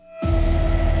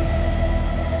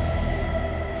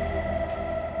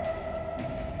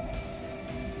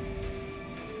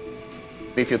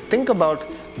if you think about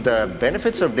the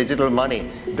benefits of digital money,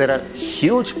 there are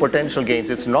huge potential gains.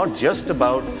 It's not just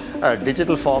about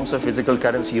digital forms of physical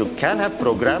currency. You can have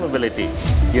programmability,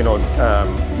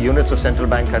 units of central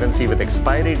bank currency with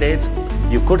expiry dates.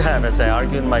 You could have, as I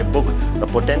argue in my book, a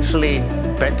potentially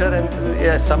better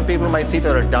and some people might see it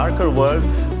as a darker world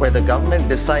where the government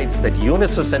decides that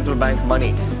units of central bank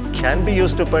money can be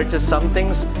used to purchase some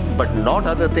things, but not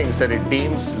other things that it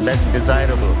deems less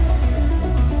desirable.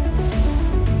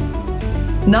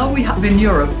 Now we have in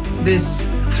Europe this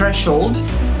threshold.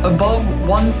 Above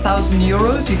 1,000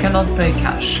 euros, you cannot pay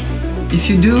cash. If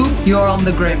you do, you are on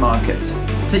the grey market.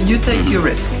 So you take your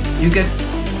risk. You get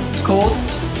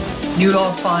caught, you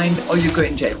are fined, or you go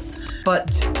in jail. But,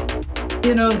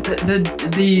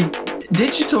 the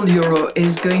digital euro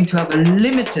is going to have a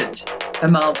limited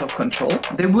amount of control.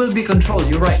 There will be control,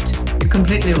 you're right. You're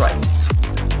completely right.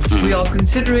 We are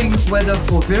considering whether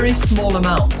for very small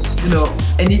amounts,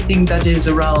 anything that is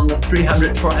around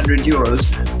 300, 400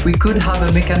 euros, we could have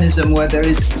a mechanism where there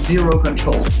is zero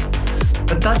control.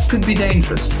 But that could be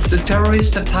dangerous. The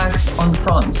terrorist attacks on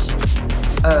France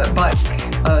back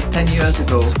 10 years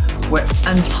ago were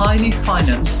entirely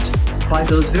financed by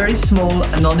those very small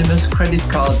anonymous credit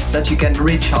cards that you can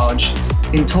recharge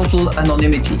in total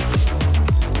anonymity.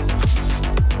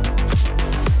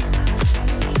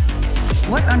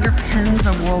 What underpins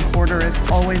a world order is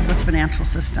always the financial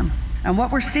system. And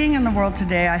what we're seeing in the world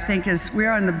today, I think, is we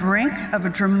are on the brink of a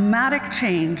dramatic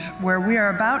change where we are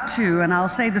about to, and I'll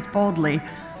say this boldly,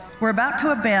 we're about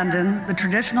to abandon the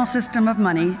traditional system of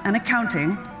money and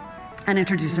accounting and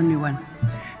introduce a new one.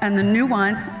 And the new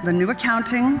one, the new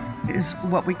accounting, is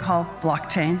what we call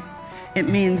blockchain. It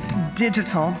means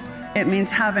digital. It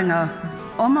means having a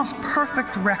almost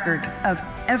perfect record of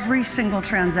every single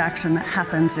transaction that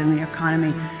happens in the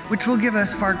economy, which will give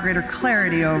us far greater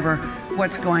clarity over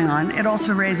what's going on. It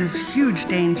also raises huge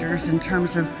dangers in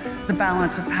terms of the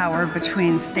balance of power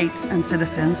between states and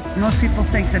citizens. Most people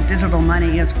think that digital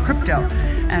money is crypto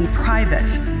and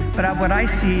private, but what I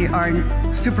see are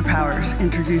superpowers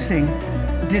introducing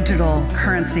digital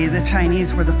currency. The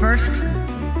Chinese were the first.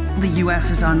 The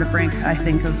US is on the brink, I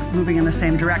think, of moving in the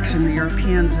same direction. The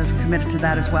Europeans have committed to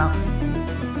that as well.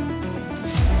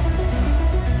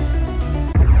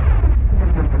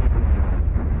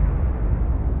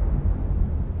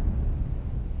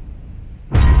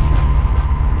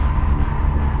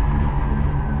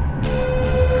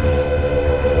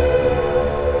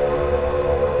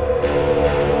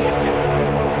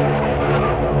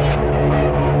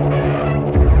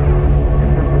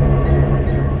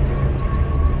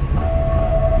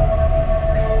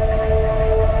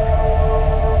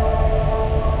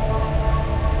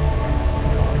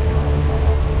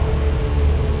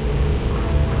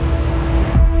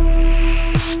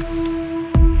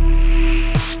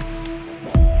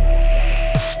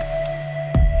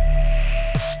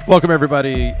 Welcome,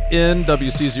 everybody.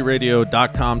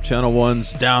 NWCZRadio.com, Channel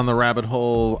 1's Down the Rabbit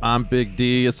Hole. I'm Big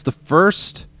D. It's the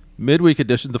first midweek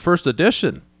edition, the first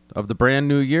edition of the brand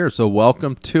new year, so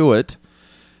welcome to it.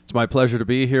 It's my pleasure to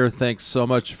be here. Thanks so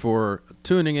much for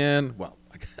tuning in. Well,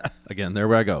 again,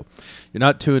 there I go. You're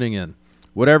not tuning in.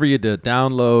 Whatever you did,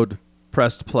 download,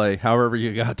 press play, however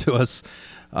you got to us,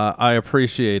 I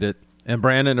appreciate it. And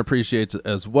Brandon appreciates it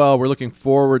as well. We're looking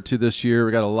forward to this year.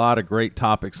 We got a lot of great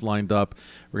topics lined up.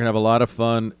 We're going to have a lot of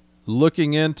fun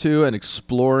looking into and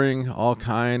exploring all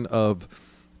kind of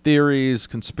theories,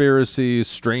 conspiracies,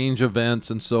 strange events,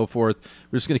 and so forth.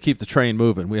 We're just going to keep the train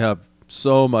moving. We have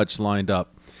so much lined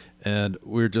up, and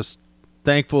we're just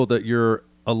thankful that you're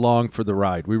along for the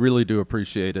ride. We really do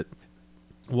appreciate it.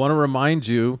 I want to remind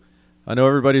you, I know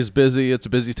everybody's busy. It's a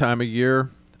busy time of year.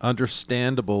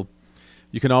 Understandable.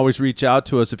 You can always reach out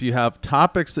to us if you have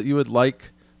topics that you would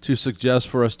like to suggest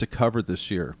for us to cover this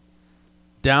year.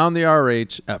 Down the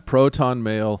RH at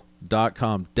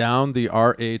protonmail.com. Down the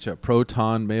RH at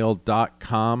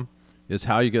protonmail.com is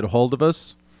how you get a hold of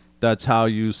us. That's how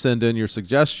you send in your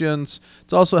suggestions.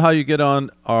 It's also how you get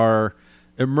on our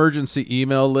emergency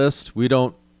email list. We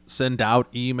don't send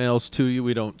out emails to you.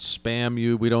 We don't spam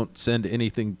you. We don't send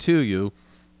anything to you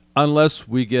unless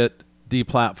we get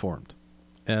deplatformed.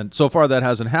 And so far that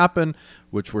hasn't happened,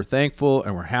 which we're thankful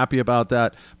and we're happy about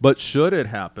that. But should it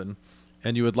happen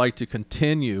and you would like to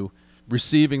continue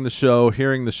receiving the show,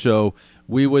 hearing the show,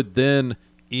 we would then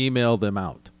email them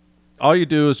out. All you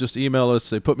do is just email us,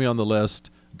 say, put me on the list,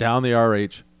 down the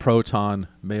RH,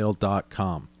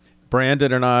 protonmail.com.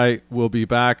 Brandon and I will be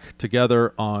back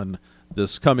together on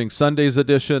this coming Sunday's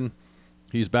edition.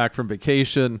 He's back from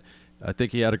vacation. I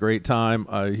think he had a great time.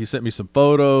 He sent me some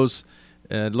photos.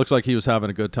 And it looks like he was having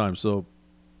a good time. So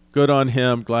Good on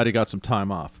him. Glad he got some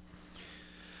time off.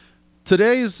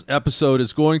 Today's episode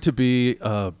is going to be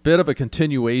a bit of a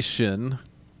continuation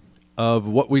of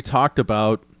what we talked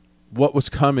about, what was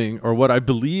coming, or what I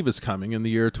believe is coming in the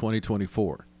year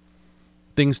 2024.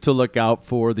 Things to look out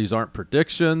for. These aren't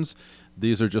predictions.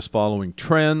 These are just following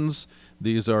trends.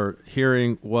 These are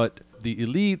hearing what the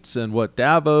elites and what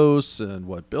Davos and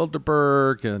what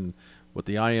Bilderberg and what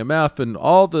the IMF and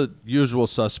all the usual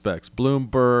suspects,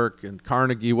 Bloomberg and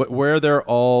Carnegie, where they're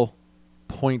all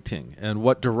pointing and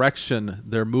what direction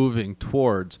they're moving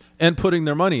towards and putting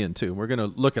their money into. We're going to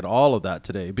look at all of that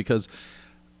today because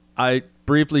I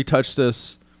briefly touched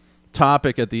this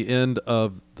topic at the end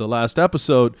of the last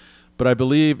episode, but I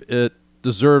believe it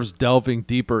deserves delving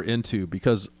deeper into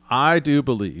because I do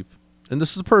believe, and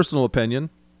this is a personal opinion,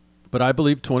 but I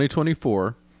believe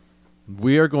 2024,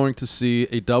 we are going to see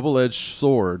a double-edged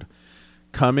sword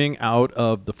coming out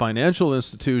of the financial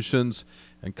institutions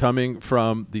and coming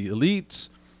from the elites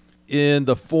in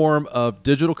the form of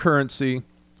digital currency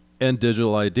and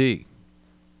digital ID.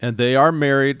 And they are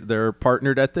married. They're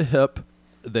partnered at the hip.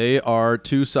 They are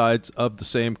two sides of the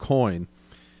same coin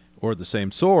or the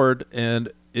same sword.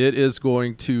 And it is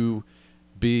going to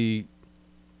be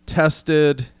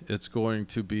tested. It's going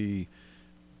to be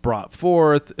brought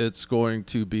forth. It's going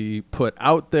to be put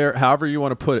out there. However you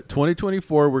want to put it.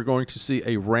 2024, we're going to see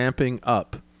a ramping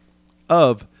up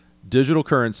of digital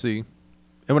currency.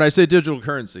 And when I say digital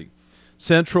currency,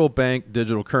 central bank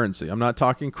digital currency. I'm not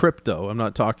talking crypto. I'm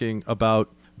not talking about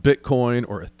Bitcoin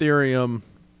or Ethereum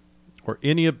or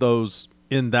any of those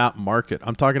in that market.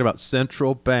 I'm talking about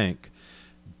central bank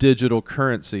digital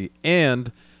currency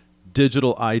and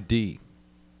digital ID.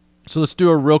 So let's do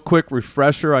a real quick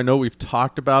refresher. I know we've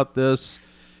talked about this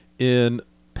in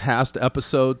past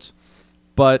episodes,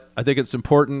 but I think it's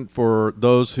important for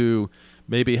those who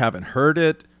maybe haven't heard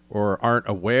it or aren't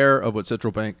aware of what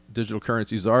central bank digital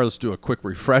currencies are. Let's do a quick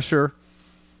refresher.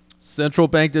 Central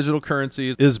bank digital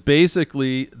currency is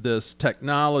basically this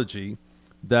technology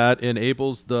that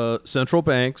enables the central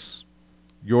banks,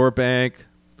 your bank,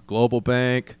 the global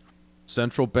bank,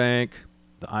 central bank,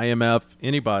 the IMF,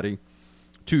 anybody,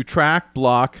 to track,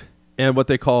 block, and what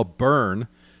they call burn,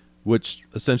 which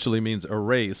essentially means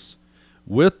erase,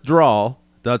 withdraw,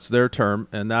 that's their term,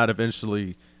 and that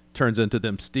eventually turns into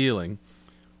them stealing,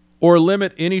 or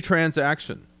limit any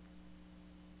transaction.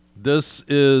 This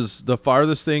is the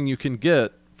farthest thing you can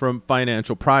get from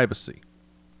financial privacy.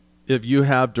 If you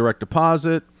have direct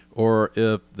deposit or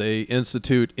if they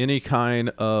institute any kind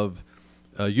of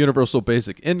universal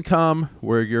basic income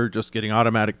where you're just getting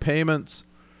automatic payments,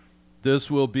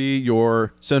 this will be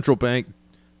your central bank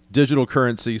digital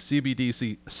currency,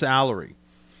 CBDC salary.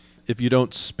 If you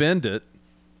don't spend it,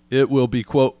 it will be,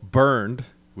 quote, burned,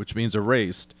 which means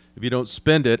erased, if you don't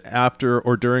spend it after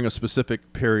or during a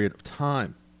specific period of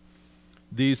time.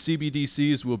 These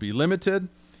CBDCs will be limited.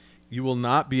 You will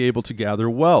not be able to gather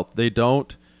wealth. They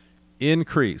don't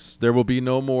increase. There will be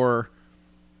no more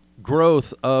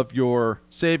growth of your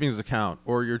savings account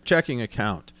or your checking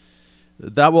account.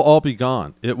 That will all be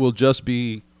gone. It will just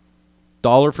be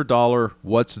dollar for dollar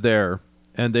what's there,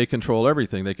 and they control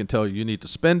everything. They can tell you need to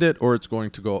spend it or it's going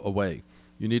to go away.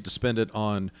 You need to spend it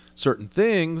on certain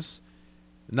things,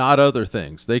 not other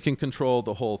things. They can control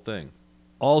the whole thing.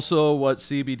 Also, what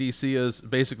CBDC is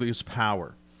basically is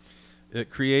power.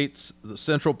 It creates the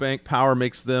central bank power,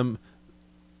 makes them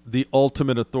the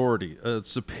ultimate authority,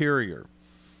 superior.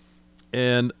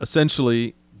 And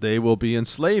essentially, they will be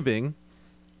enslaving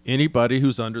anybody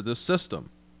who's under this system.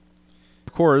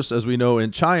 Of course, as we know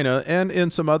in China and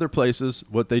in some other places,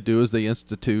 what they do is they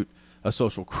institute a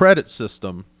social credit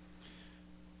system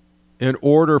in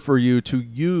order for you to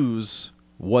use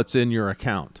what's in your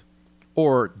account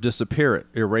or disappear it,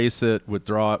 erase it,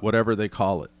 withdraw it, whatever they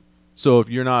call it. So if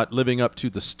you're not living up to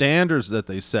the standards that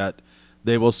they set,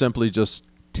 they will simply just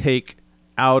take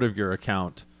out of your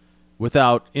account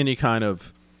without any kind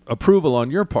of approval on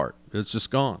your part. It's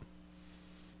just gone.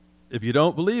 If you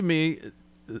don't believe me,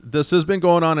 this has been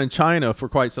going on in China for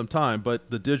quite some time,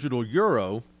 but the digital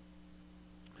euro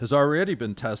has already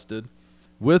been tested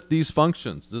with these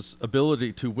functions, this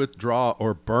ability to withdraw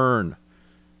or burn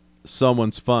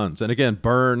someone's funds. And again,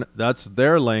 burn, that's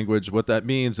their language. What that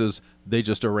means is they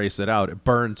just erase it out. It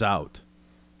burns out.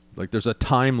 Like there's a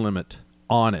time limit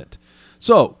on it.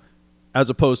 So as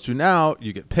opposed to now,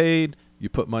 you get paid, you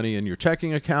put money in your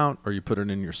checking account or you put it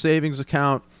in your savings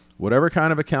account, whatever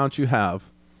kind of account you have.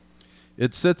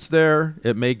 It sits there.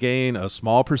 It may gain a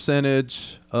small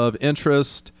percentage of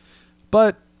interest,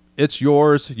 but it's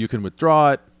yours. You can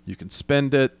withdraw it. You can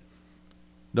spend it.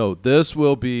 No, this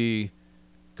will be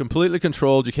completely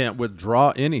controlled. You can't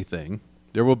withdraw anything.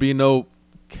 There will be no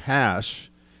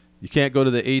cash. You can't go to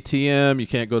the ATM. You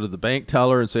can't go to the bank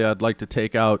teller and say, I'd like to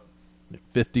take out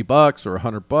 $50 or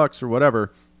 $100 or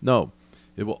whatever. No,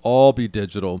 it will all be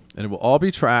digital, and it will all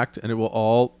be tracked, and it will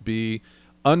all be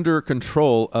under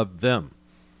control of them.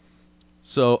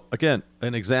 So again,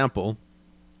 an example,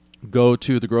 go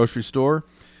to the grocery store.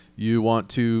 You want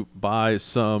to buy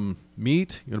some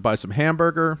meat, you want to buy some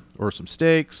hamburger or some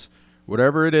steaks,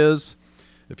 whatever it is.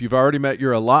 If you've already met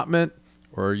your allotment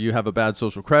or you have a bad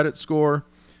social credit score,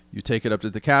 you take it up to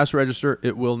the cash register,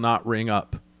 it will not ring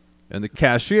up. And the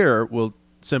cashier will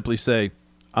simply say,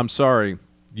 I'm sorry,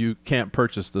 you can't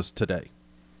purchase this today.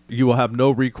 You will have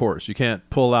no recourse. You can't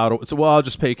pull out, say, well, I'll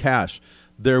just pay cash.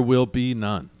 There will be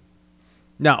none.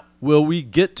 Now, will we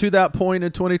get to that point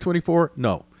in 2024?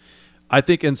 No. I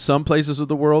think in some places of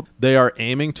the world, they are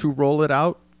aiming to roll it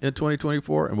out in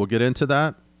 2024, and we'll get into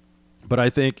that. But I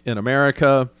think in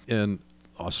America, in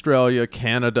Australia,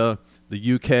 Canada,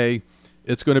 the UK,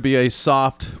 it's going to be a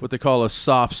soft, what they call a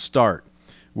soft start,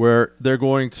 where they're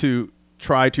going to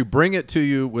try to bring it to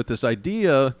you with this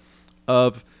idea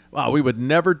of, wow, we would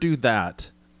never do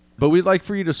that, but we'd like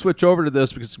for you to switch over to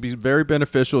this because it's going to be very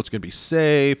beneficial. It's going to be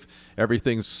safe.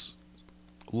 Everything's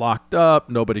locked up.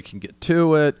 Nobody can get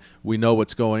to it. We know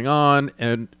what's going on.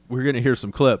 And we're going to hear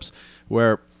some clips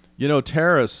where,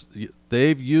 terrorists,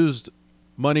 they've used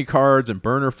money cards and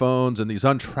burner phones and these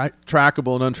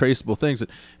untrackable and untraceable things.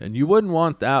 And you wouldn't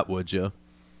want that, would you?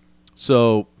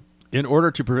 So in order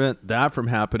to prevent that from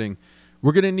happening,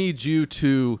 we're going to need you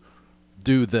to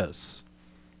do this.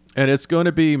 And it's going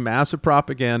to be massive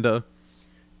propaganda.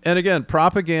 And again,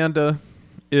 propaganda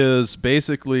is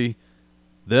basically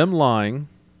them lying.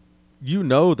 You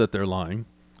know that they're lying.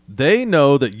 They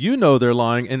know that you know they're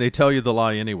lying, and they tell you the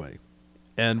lie anyway.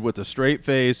 And with a straight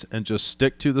face and just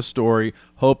stick to the story,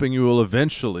 hoping you will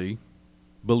eventually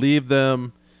believe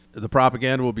them. The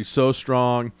propaganda will be so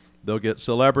strong. They'll get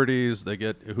celebrities. They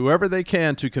get whoever they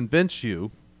can to convince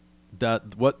you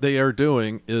that what they are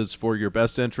doing is for your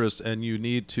best interest and you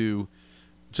need to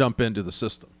jump into the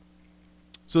system.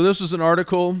 So this was an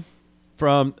article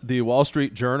from the Wall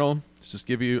Street Journal. Let's just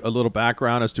give you a little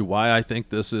background as to why I think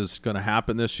this is going to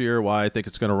happen this year, why I think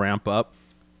it's going to ramp up.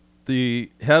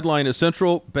 The headline is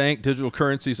Central Bank Digital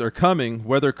Currencies Are Coming,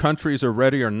 Whether Countries Are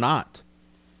Ready or Not.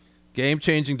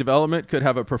 Game-changing development could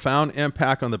have a profound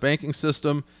impact on the banking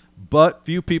system, but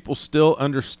few people still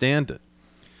understand it.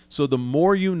 So the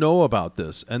more you know about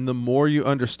this and the more you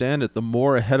understand it, the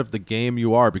more ahead of the game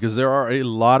you are, because there are a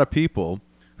lot of people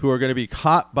who are going to be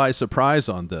caught by surprise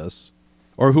on this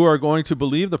or who are going to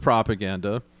believe the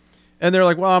propaganda. And they're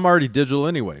like, well, I'm already digital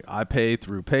anyway. I pay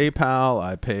through PayPal.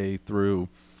 I pay through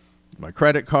my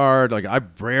credit card. Like I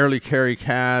rarely carry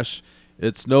cash.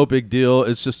 It's no big deal.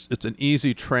 It's an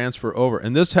easy transfer over.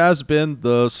 And this has been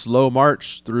the slow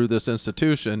march through this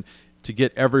institution to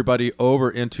get everybody over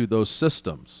into those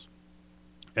systems.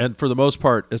 And for the most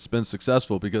part, it's been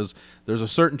successful because there's a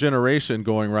certain generation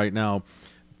going right now.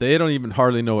 They don't even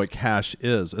hardly know what cash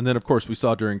is. And then, of course, we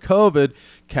saw during COVID,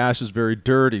 cash is very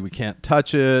dirty. We can't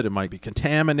touch it. It might be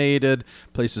contaminated.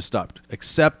 Places stopped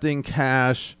accepting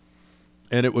cash,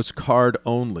 and it was card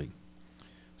only.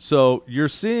 So you're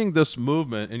seeing this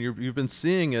movement, and you've been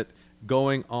seeing it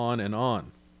going on and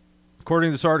on. According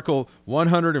to this article,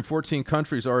 114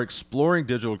 countries are exploring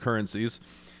digital currencies,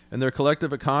 and their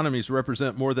collective economies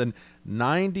represent more than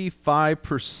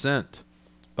 95%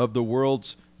 of the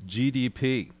world's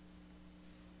GDP.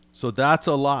 So that's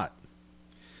a lot.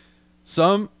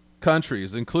 Some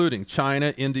countries, including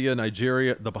China, India,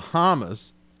 Nigeria, the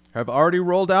Bahamas, have already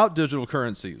rolled out digital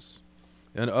currencies,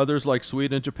 and others like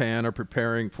Sweden and Japan are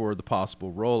preparing for the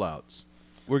possible rollouts.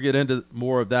 We'll get into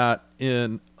more of that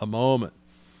in a moment.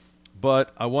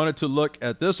 But I wanted to look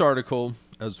at this article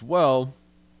as well.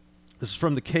 This is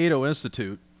from the Cato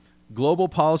Institute. Global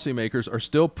policymakers are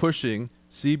still pushing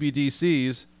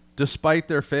CBDCs despite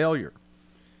their failure.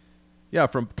 Yeah,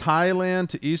 from Thailand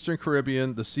to Eastern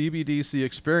Caribbean, the CBDC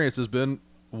experience has been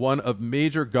one of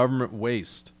major government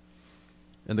waste.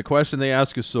 And the question they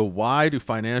ask is, so why do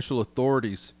financial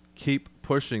authorities keep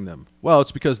pushing them? Well,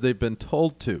 it's because they've been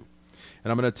told to.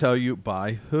 And I'm going to tell you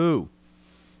by who.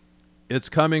 It's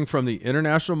coming from the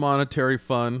International Monetary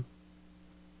Fund,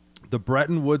 the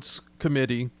Bretton Woods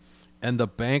Committee, and the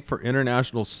Bank for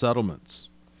International Settlements.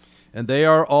 And they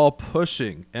are all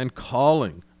pushing and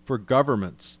calling for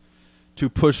governments to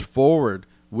push forward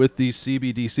with these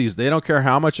CBDCs. They don't care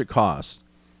how much it costs,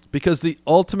 because the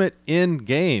ultimate end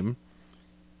game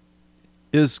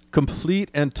is complete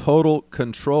and total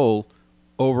control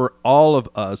over all of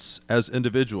us as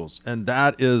individuals. And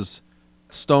that is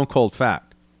stone cold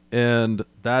fact. And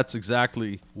that's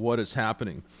exactly what is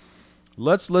happening.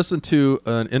 Let's listen to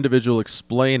an individual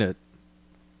explain it.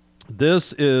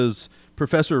 This is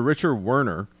Professor Richard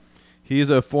Werner. He's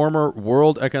a former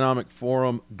World Economic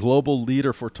Forum global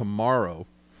leader for tomorrow.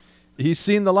 He's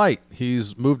seen the light.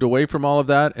 He's moved away from all of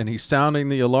that, and he's sounding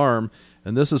the alarm.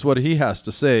 And this is what he has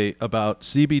to say about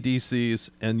CBDCs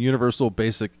and universal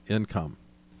basic income.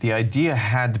 The idea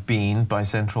had been by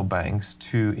central banks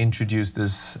to introduce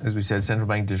this, as we said, central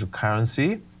bank digital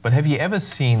currency. But have you ever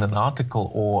seen an article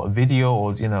or a video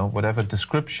or, whatever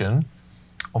description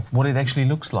of what it actually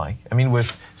looks like? I mean,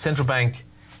 with central bank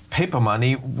paper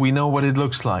money, we know what it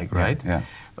looks like, right? Yeah.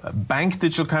 Bank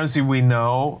digital currency, we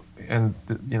know, and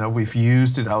we've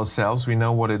used it ourselves. We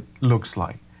know what it looks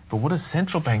like. But what does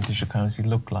central bank digital currency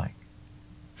look like?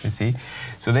 You see?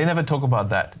 So they never talk about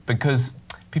that because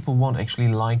people won't actually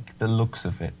like the looks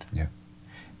of it. Yeah.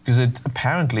 Because it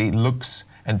apparently looks,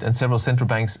 and several central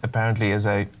banks apparently, as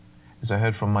I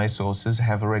heard from my sources,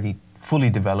 have already fully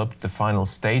developed the final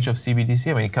stage of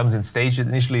CBDC. I mean, it comes in stages,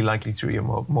 initially likely through your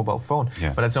mobile phone,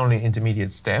 but that's only an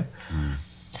intermediate step.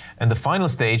 And the final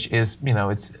stage is,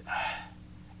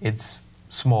 it's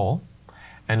small,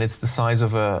 and it's the size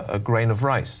of a grain of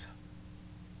rice.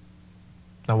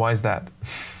 Now, why is that?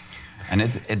 And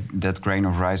that grain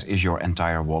of rice is your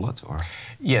entire wallet, or?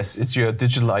 Yes, it's your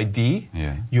digital ID,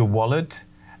 your wallet,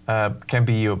 can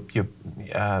be your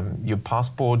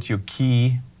passport, your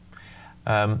key.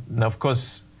 Now, of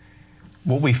course,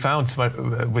 what we found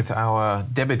with our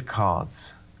debit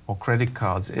cards or credit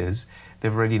cards is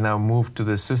they've already now moved to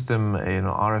the system,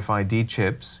 RFID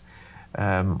chips,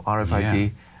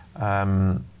 RFID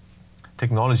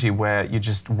technology where you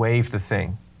just wave the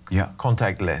thing,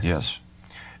 contactless. Yes.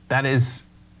 That is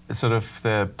sort of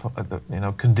the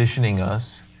conditioning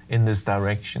us in this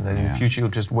direction. That in the future you'll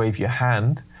just wave your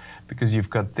hand because you've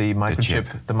got the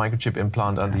microchip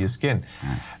implant under your skin,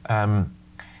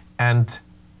 and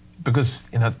because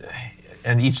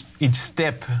and each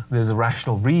step there's a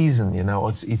rational reason.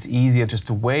 It's easier just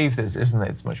to wave this, isn't it?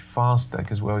 It's much faster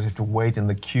because we always have to wait in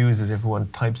the queues as everyone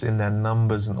types in their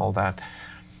numbers and all that.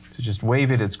 So just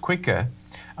wave it; it's quicker.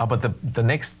 But the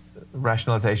next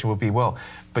rationalization would be,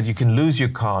 but you can lose your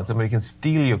card, somebody can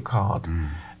steal your card,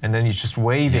 and then you're just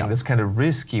waving. That's kind of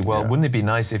risky. Wouldn't it be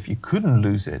nice if you couldn't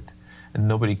lose it and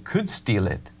nobody could steal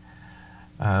it?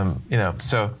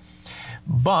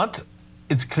 But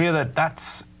it's clear that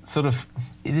that's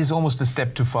it is almost a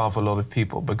step too far for a lot of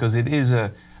people because it is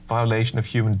a violation of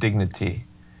human dignity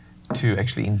to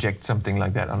actually inject something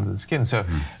like that under the skin. So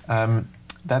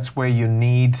that's where you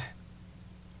need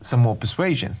some more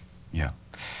persuasion. Yeah.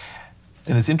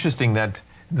 And it's interesting that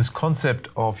this concept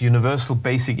of universal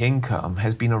basic income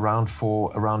has been around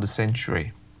for around a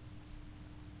century,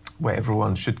 where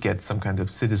everyone should get some kind of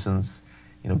citizens,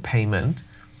 payment.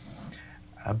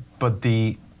 But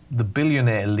the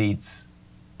billionaire elites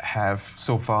have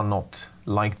so far not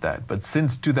liked that. But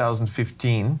since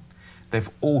 2015, they've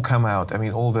all come out. I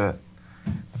mean, all the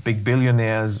big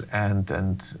billionaires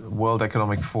and World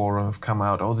Economic Forum have come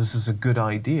out, this is a good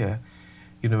idea,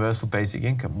 universal basic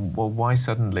income. Well, why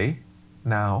suddenly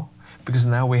now? Because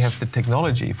now we have the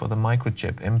technology for the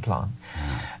microchip implant.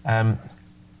 And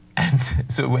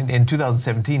so in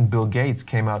 2017, Bill Gates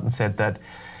came out and said that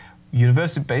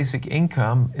universal basic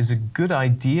income is a good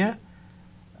idea,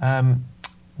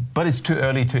 but it's too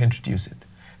early to introduce it.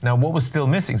 Now, what was still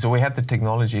missing? So we had the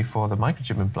technology for the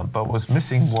microchip implant, but what was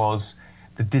missing was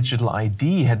the digital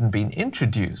ID hadn't been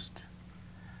introduced.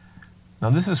 Now,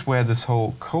 this is where this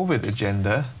whole COVID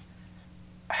agenda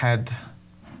had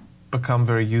become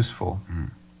very useful.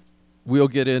 We'll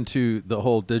get into the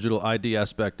whole digital ID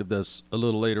aspect of this a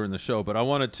little later in the show, but I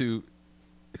wanted to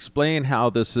explain how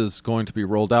this is going to be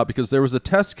rolled out because there was a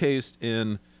test case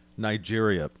in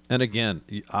Nigeria. And again,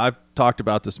 I've talked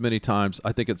about this many times.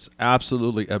 I think it's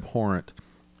absolutely abhorrent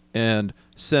and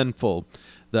sinful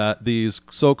that these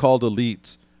so-called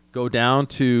elites go down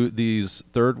to these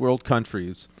third world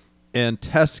countries and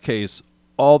test case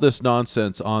all this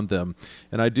nonsense on them.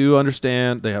 And I do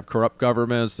understand they have corrupt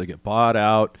governments, they get bought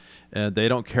out, and they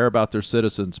don't care about their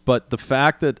citizens. But the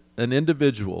fact that an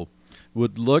individual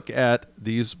would look at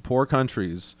these poor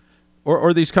countries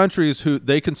or these countries who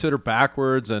they consider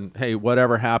backwards and, hey,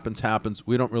 whatever happens, happens,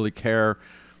 we don't really care,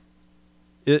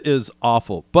 it is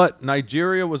awful. But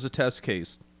Nigeria was a test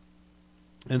case.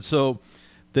 And so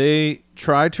they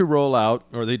tried to roll out,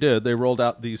 or they rolled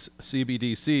out these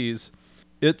CBDCs.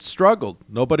 It struggled.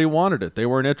 Nobody wanted it. They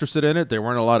weren't interested in it. There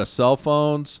weren't a lot of cell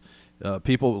phones. A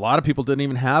lot of people didn't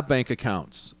even have bank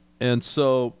accounts. And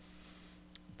so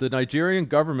the Nigerian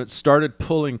government started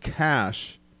pulling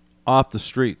cash off the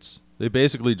streets. They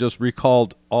basically just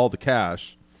recalled all the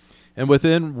cash. And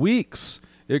within weeks,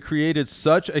 it created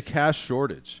such a cash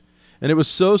shortage. And it was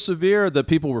so severe that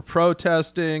people were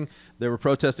protesting. They were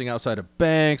protesting outside of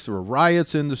banks. There were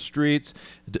riots in the streets.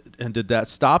 And did that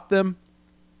stop them?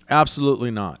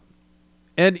 Absolutely not.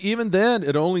 And even then,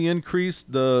 it only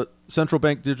increased the central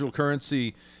bank digital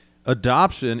currency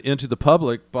adoption into the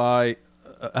public by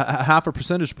a half a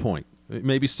percentage point,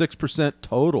 maybe 6%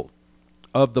 total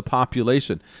of the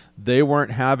population. They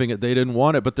weren't having it. They didn't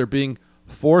want it, but they're being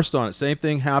forced on it. Same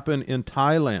thing happened in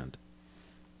Thailand.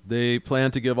 They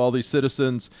plan to give all these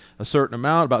citizens a certain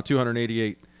amount, about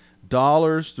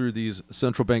 $288 through these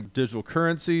central bank digital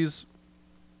currencies,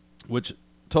 which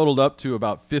totaled up to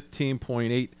about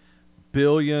 $15.8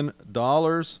 billion.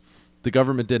 The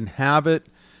government didn't have it.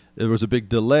 There was a big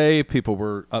delay. People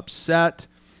were upset.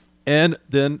 And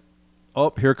then,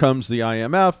 here comes the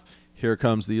IMF. Here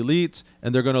comes the elites,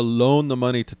 and they're going to loan the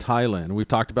money to Thailand. We've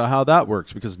talked about how that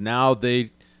works because now they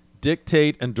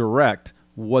dictate and direct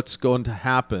what's going to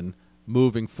happen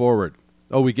moving forward.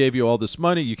 Oh, we gave you all this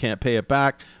money. You can't pay it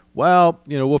back. Well,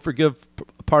 we'll forgive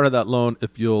part of that loan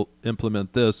if you'll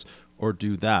implement this or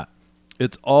do that.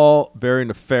 It's all very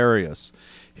nefarious.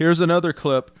 Here's another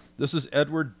clip. This is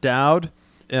Edward Dowd,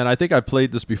 and I think I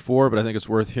played this before, but I think it's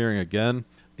worth hearing again.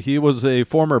 He was a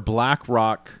former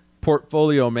BlackRock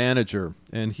portfolio manager,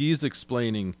 and he's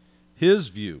explaining his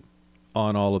view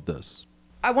on all of this.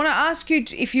 I want to ask you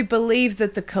if you believe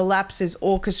that the collapse is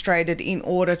orchestrated in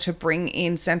order to bring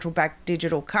in central bank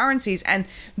digital currencies. And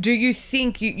do you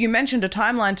think, you mentioned a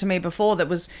timeline to me before that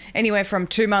was anywhere from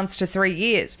 2 months to 3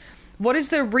 years. What are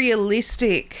the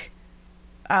realistic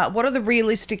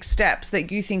steps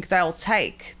that you think they'll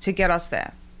take to get us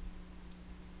there?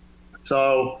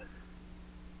 So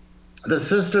the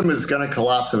system is going to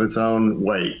collapse of its own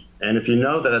weight. And if you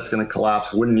know that it's going to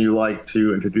collapse, wouldn't you like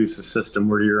to introduce a system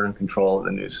where you're in control of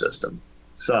the new system?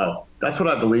 So that's what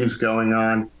I believe is going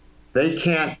on. They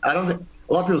can't, I don't think,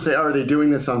 a lot of people say, are they doing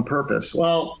this on purpose?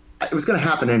 Well, it was going to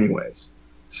happen anyways.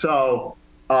 So,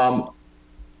 and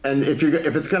if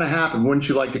it's going to happen, wouldn't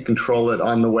you like to control it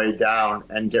on the way down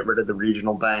and get rid of the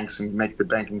regional banks and make the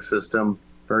banking system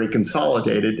very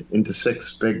consolidated into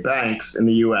 6 big banks in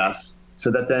the US, so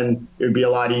that then it would be a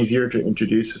lot easier to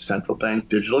introduce a central bank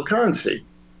digital currency.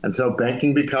 And so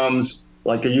banking becomes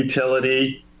like a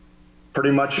utility pretty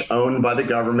much owned by the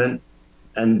government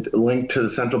and linked to the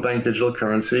central bank digital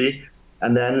currency.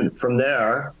 And then from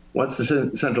there, once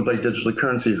the central bank digital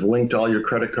currency is linked to all your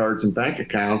credit cards and bank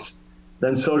accounts,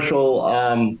 then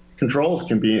social controls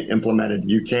can be implemented.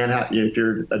 You can't have, if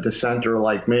you're a dissenter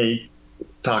like me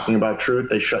talking about truth,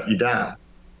 they shut you down.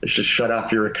 They just shut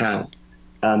off your account.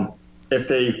 If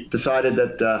they decided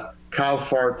that cow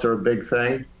farts are a big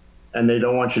thing and they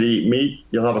don't want you to eat meat,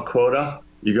 you'll have a quota.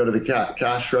 You go to the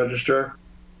cash register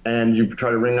and you try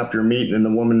to ring up your meat, and the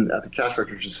woman at the cash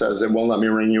register says, it won't let me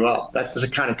ring you up. That's the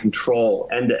kind of control,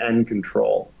 end-to-end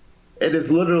control. It is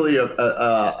literally a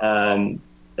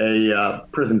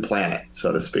prison planet,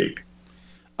 so to speak.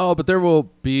 Oh, but there will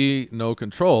be no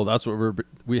control. That's what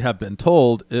we have been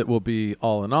told. It will be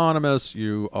all anonymous.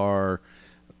 You are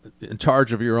in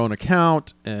charge of your own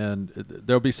account, and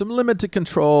there'll be some limited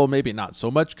control, maybe not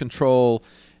so much control.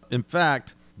 In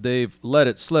fact, they've let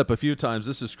it slip a few times.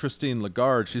 This is Christine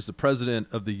Lagarde. She's the president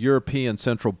of the European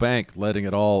Central Bank, letting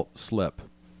it all slip.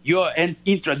 You're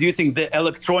introducing the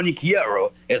electronic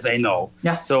euro, as I know.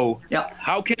 Yeah. So yeah.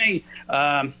 How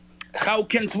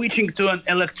can switching to an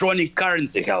electronic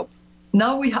currency help?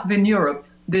 Now we have in Europe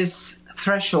this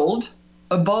threshold.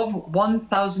 Above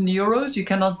 1,000 euros, you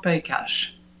cannot pay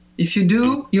cash. If you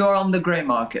do, you are on the gray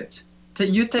market.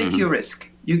 You take your risk.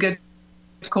 You get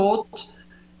caught,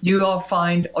 you are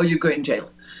fined, or you go in jail.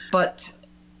 But,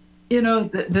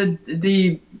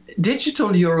 the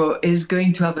digital euro is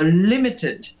going to have a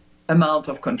limited amount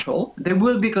of control. There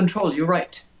will be control, you're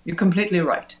right. You're completely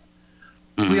right.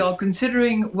 We are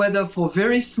considering whether for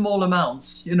very small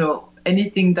amounts,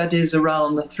 anything that is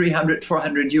around 300,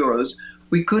 400 euros,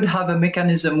 we could have a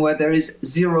mechanism where there is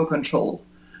zero control.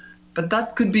 But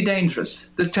that could be dangerous.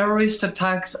 The terrorist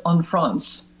attacks on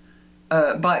France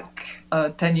back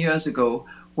 10 years ago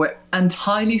were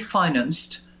entirely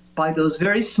financed by those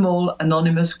very small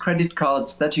anonymous credit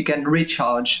cards that you can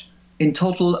recharge in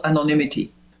total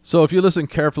anonymity. So if you listen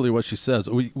carefully what she says,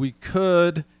 we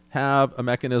could have a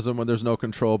mechanism when there's no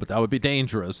control, but that would be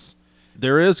dangerous.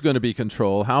 There is going to be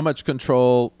control. How much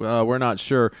control, we're not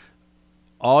sure.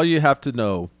 All you have to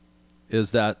know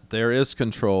is that there is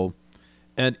control.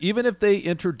 And even if they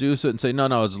introduce it and say,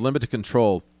 no, it's limited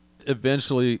control,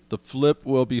 eventually the flip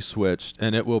will be switched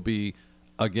and it will be,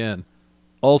 again,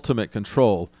 ultimate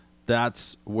control.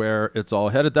 That's where it's all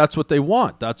headed. That's what they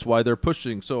want. That's why they're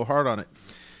pushing so hard on it.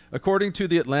 According to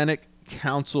the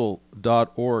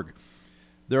AtlanticCouncil.org,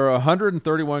 there are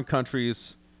 131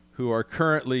 countries who are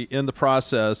currently in the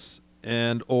process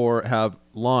and or have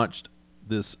launched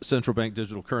this central bank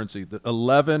digital currency.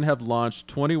 11 have launched,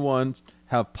 21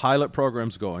 have pilot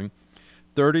programs going,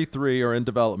 33 are in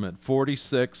development,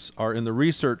 46 are in the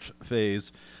research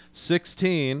phase,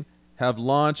 16 have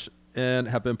launched and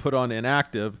have been put on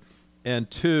inactive, and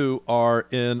 2 are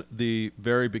in the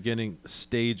very beginning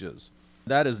stages.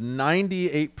 That is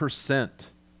 98%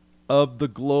 of the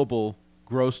global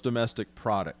gross domestic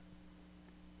product.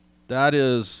 That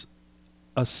is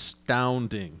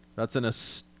astounding. That's an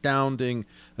astounding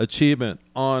achievement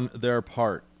on their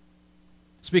part.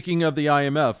 Speaking of the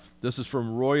IMF, this is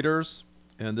from Reuters,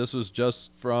 and this was just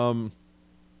from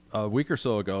a week or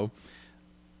so ago.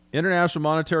 International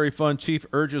Monetary Fund chief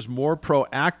urges more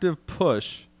proactive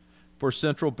push for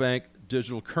central bank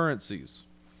digital currencies.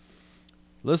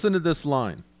 Listen to this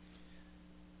line.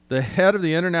 The head of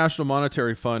the International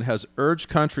Monetary Fund has urged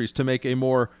countries to make a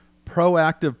more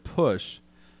proactive push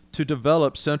to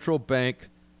develop central bank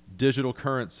digital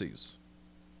currencies.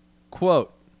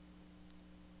 Quote,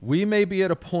 "We may be at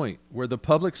a point where the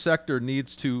public sector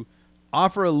needs to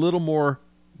offer a little more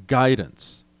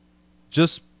guidance."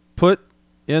 Just put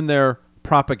in their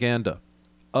propaganda,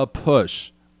 a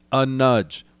push, a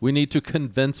nudge. We need to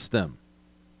convince them.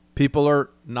 People are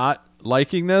not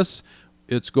liking this.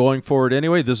 It's going forward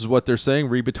anyway. This is what they're saying.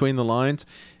 Read between the lines.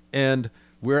 And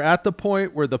we're at the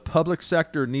point where the public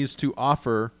sector needs to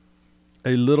offer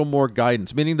a little more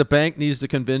guidance, meaning the bank needs to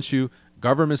convince you,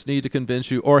 governments need to convince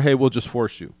you, or hey, we'll just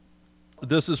force you.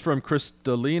 This is from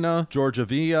Kristalina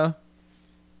Georgieva,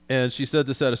 and she said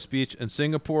this at a speech in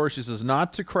Singapore. She says,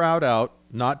 not to crowd out,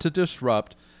 not to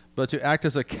disrupt, but to act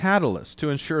as a catalyst to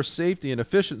ensure safety and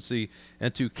efficiency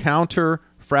and to counter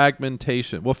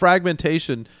fragmentation. Well,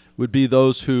 fragmentation would be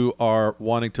those who are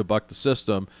wanting to buck the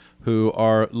system, who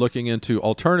are looking into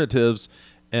alternatives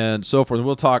and so forth. And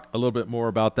we'll talk a little bit more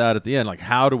about that at the end. Like,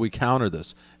 how do we counter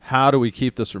this? How do we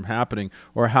keep this from happening?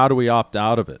 Or how do we opt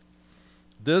out of it?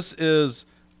 This is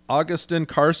Augustin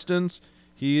Karstens.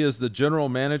 He is the general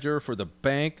manager for the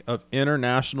Bank of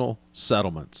International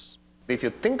Settlements. If you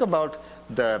think about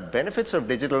the benefits of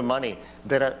digital money,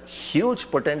 there are huge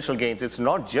potential gains. It's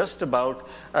not just about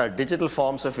digital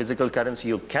forms of physical currency.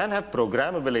 You can have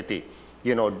programmability,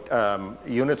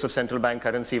 units of central bank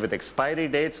currency with expiry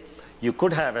dates. You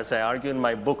could have, as I argue in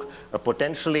my book, a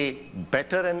potentially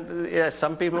better and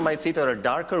some people might see it, or a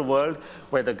darker world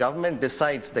where the government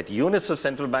decides that units of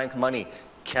central bank money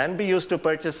can be used to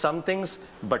purchase some things,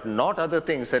 but not other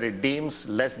things that it deems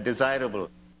less desirable.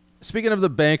 Speaking of the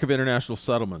Bank of International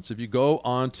Settlements, if you go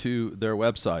onto their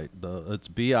website, it's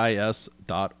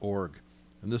BIS.org,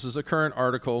 and this is a current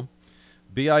article.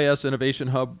 BIS Innovation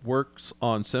Hub works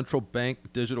on central bank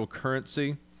digital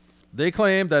currency. They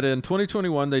claim that in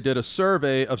 2021, they did a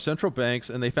survey of central banks,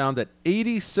 and they found that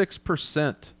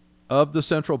 86% of the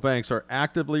central banks are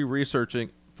actively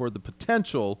researching for the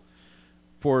potential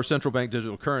for central bank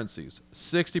digital currencies.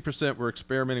 60% were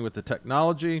experimenting with the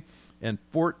technology, and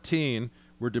 14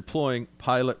 were deploying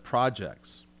pilot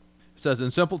projects. It says, in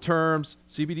simple terms,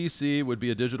 CBDC would be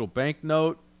a digital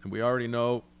banknote, and we already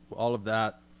know all of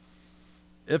that.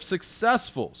 If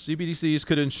successful, CBDCs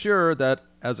could ensure that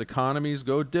as economies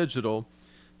go digital,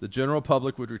 the general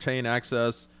public would retain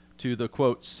access to the,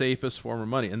 quote, safest form of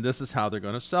money. And this is how they're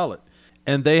going to sell it.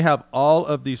 And they have all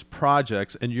of these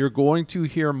projects, and you're going to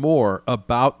hear more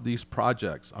about these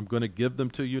projects. I'm going to give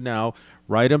them to you now.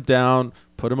 Write them down,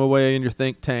 put them away in your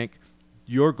think tank.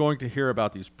 You're going to hear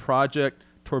about these. Project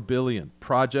Tourbillon,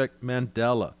 Project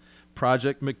Mandela,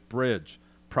 Project McBridge,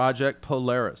 Project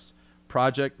Polaris,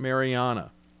 Project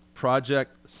Mariana,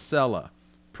 Project Sella,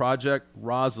 Project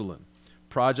Rosalind,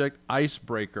 Project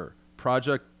Icebreaker,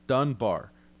 Project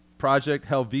Dunbar, Project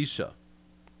Helvetia.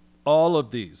 All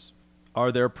of these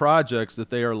are their projects that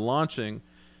they are launching,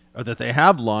 or that they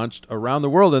have launched around the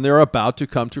world, and they're about to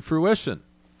come to fruition.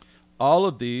 All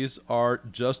of these are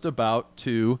just about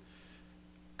to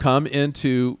come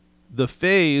into the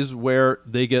phase where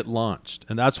they get launched.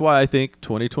 And that's why I think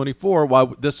 2024, while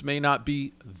this may not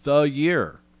be the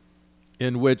year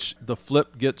in which the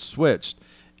flip gets switched,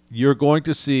 you're going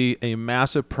to see a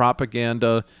massive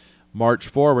propaganda march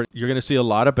forward. You're going to see a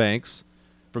lot of banks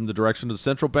from the direction of the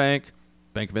central bank,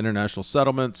 Bank of International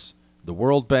Settlements, the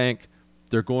World Bank.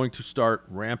 They're going to start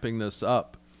ramping this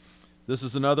up. This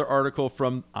is another article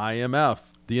from IMF,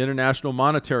 the International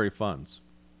Monetary Funds.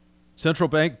 Central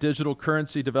bank digital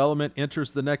currency development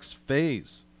enters the next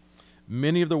phase.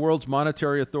 Many of the world's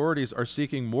monetary authorities are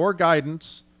seeking more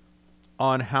guidance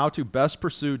on how to best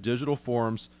pursue digital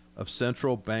forms of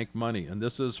central bank money. And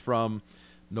this is from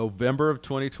November of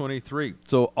 2023.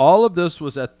 So all of this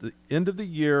was at the end of the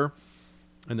year,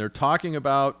 and they're talking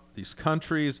about these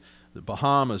countries, the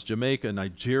Bahamas, Jamaica,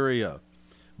 Nigeria,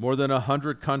 more than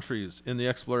 100 countries in the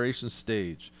exploration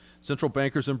stage. Central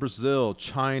bankers in Brazil,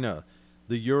 China,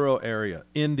 the Euro area,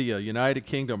 India, United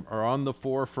Kingdom are on the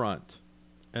forefront.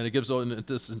 And it gives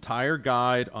this entire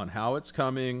guide on how it's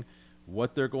coming,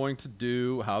 what they're going to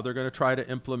do, how they're going to try to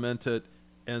implement it,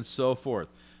 and so forth.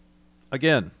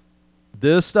 Again,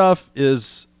 this stuff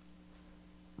is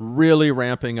really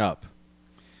ramping up.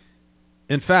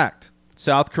 In fact,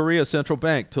 South Korea Central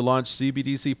Bank to launch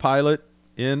CBDC pilot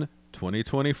in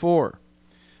 2024.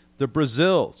 The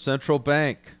Brazil Central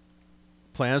Bank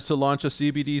plans to launch a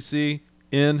CBDC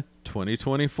in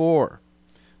 2024.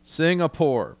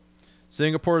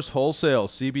 Singapore's wholesale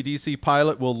CBDC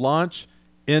pilot will launch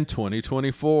in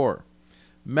 2024.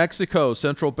 Mexico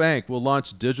Central Bank will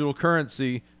launch digital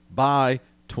currency by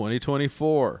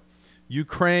 2024.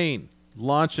 Ukraine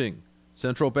launching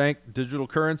central bank digital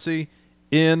currency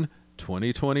in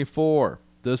 2024.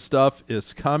 This stuff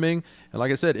is coming. And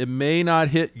like I said, it may not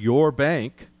hit your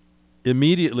bank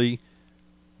immediately,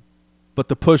 but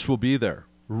the push will be there.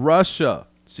 Russia,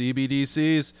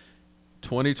 CBDCs,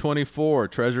 2024.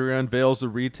 Treasury unveils the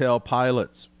retail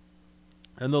pilots.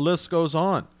 And the list goes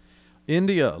on.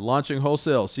 India launching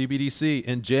wholesale CBDC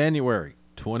in January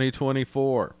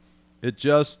 2024. It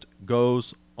just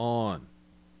goes on.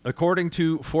 According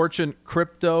to Fortune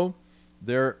Crypto,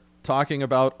 they're talking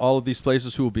about all of these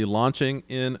places who will be launching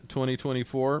in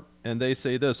 2024. And they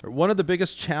say this: one of the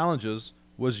biggest challenges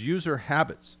was user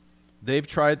habits. They've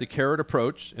tried the carrot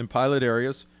approach in pilot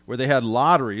areas where they had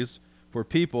lotteries for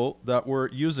people that were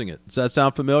using it. Does that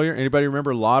sound familiar? Anybody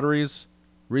remember lotteries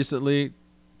recently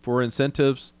for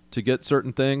incentives to get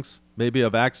certain things? Maybe a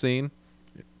vaccine.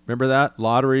 Remember that?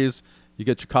 Lotteries. You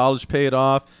get your college paid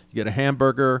off. You get a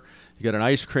hamburger. You get an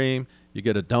ice cream. You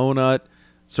get a donut.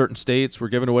 Certain states were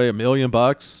giving away $1 million.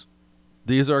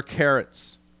 These are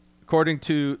carrots. According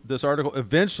to this article,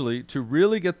 eventually, to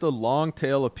really get the long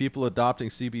tail of people adopting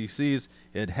CBDCs,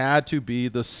 it had to be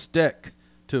the stick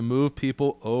to move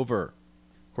people over.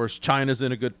 Of course, China's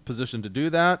in a good position to do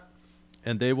that,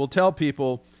 and they will tell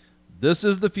people, this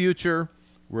is the future,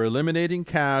 we're eliminating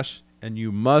cash, and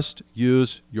you must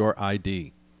use your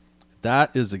ID.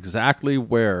 That is exactly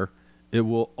where it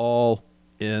will all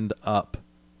end up.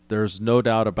 There's no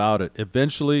doubt about it.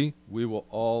 Eventually, we will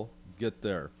all get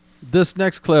there. This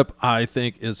next clip, I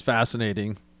think, is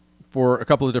fascinating for a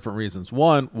couple of different reasons.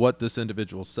 One, what this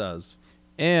individual says.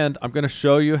 And I'm going to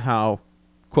show you how,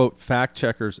 quote, fact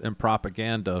checkers and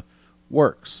propaganda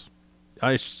works.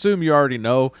 I assume you already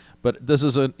know, but this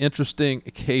is an interesting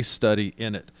case study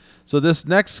in it. So this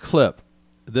next clip,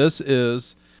 this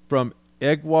is from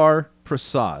Egwar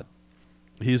Prasad.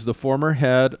 He's the former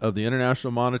head of the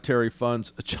International Monetary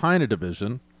Fund's China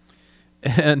division,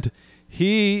 and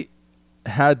he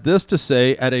had this to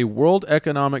say at a World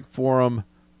Economic Forum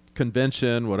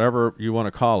convention, whatever you want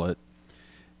to call it,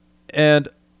 and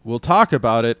we'll talk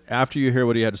about it after you hear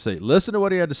what he had to say. Listen to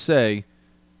what he had to say,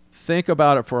 think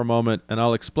about it for a moment, and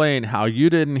I'll explain how you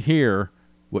didn't hear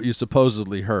what you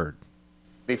supposedly heard.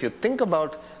 If you think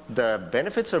about the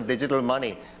benefits of digital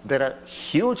money, there are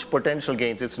huge potential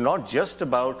gains. It's not just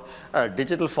about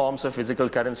digital forms of physical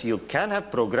currency. You can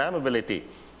have programmability,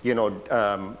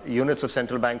 units of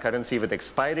central bank currency with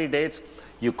expiry dates.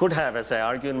 You could have, as I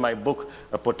argue in my book,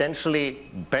 a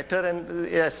potentially better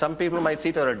and some people might see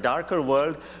it, or a darker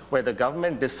world where the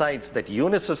government decides that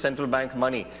units of central bank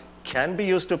money can be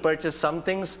used to purchase some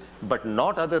things, but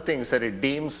not other things that it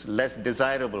deems less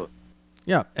desirable.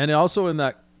 Yeah, and also in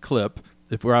that clip,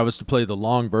 if I was to play the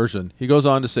long version, he goes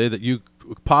on to say that you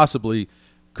possibly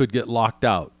could get locked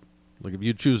out. Like if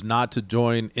you choose not to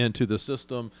join into the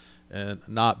system and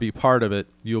not be part of it,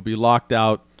 you'll be locked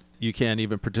out. You can't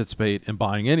even participate in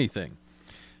buying anything.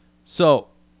 So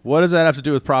what does that have to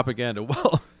do with propaganda?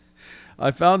 Well, I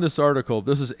found this article.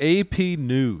 This is AP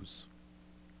News.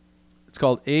 It's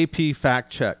called AP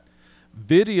Fact Check.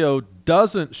 Video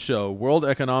doesn't show World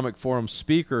Economic Forum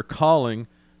speaker calling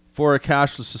for a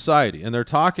cashless society. And they're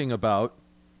talking about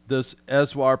this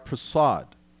Egwar Prasad.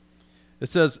 It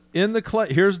says,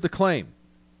 here's the claim.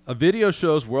 A video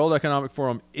shows World Economic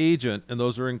Forum agent, and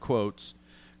those are in quotes,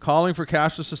 calling for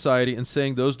cashless society and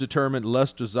saying those determined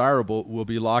less desirable will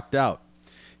be locked out.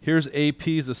 Here's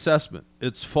AP's assessment.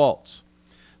 It's false.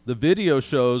 The video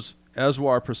shows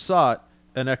Egwar Prasad,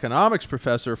 an economics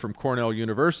professor from Cornell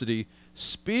University,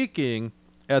 speaking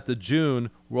at the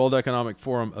June World Economic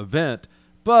Forum event,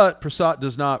 but Prasad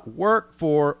does not work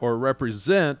for or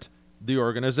represent the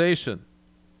organization.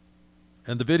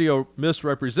 And the video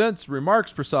misrepresents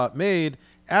remarks Prasad made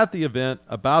at the event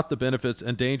about the benefits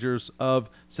and dangers of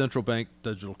central bank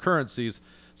digital currencies.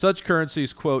 Such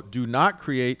currencies, quote, do not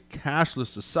create cashless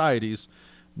societies,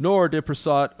 nor did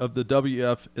Prasad of the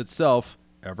WF itself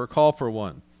ever call for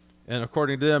one. And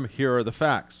according to them, here are the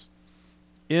facts.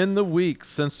 In the weeks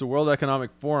since the World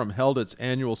Economic Forum held its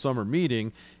annual summer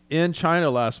meeting in China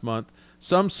last month,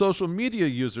 some social media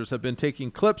users have been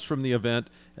taking clips from the event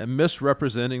and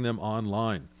misrepresenting them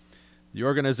online. The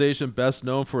organization, best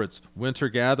known for its winter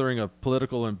gathering of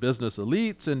political and business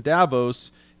elites in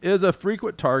Davos, is a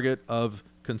frequent target of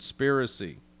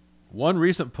conspiracy. One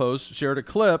recent post shared a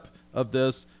clip of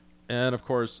this, and of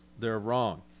course, they're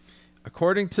wrong.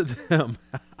 According to them,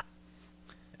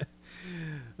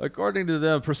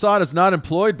 Prasad is not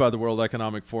employed by the World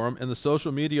Economic Forum, and the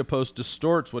social media post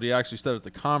distorts what he actually said at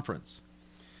the conference.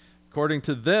 According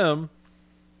to them,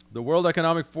 the World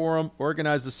Economic Forum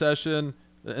organized a session,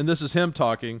 and this is him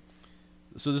talking.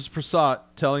 So this is Prasad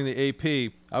telling the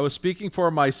AP, I was speaking for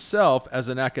myself as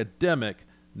an academic,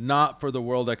 not for the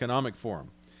World Economic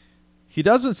Forum. He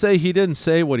doesn't say he didn't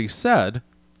say what he said,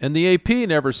 and the AP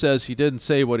never says he didn't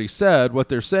say what he said. What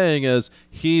they're saying is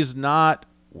he's not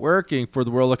working for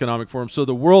the World Economic Forum, so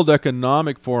the World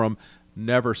Economic Forum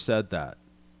never said that.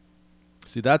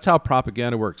 See, that's how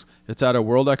propaganda works. It's at a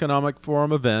World Economic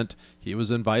Forum event. He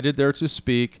was invited there to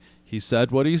speak. He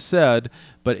said what he said,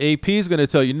 but AP is going to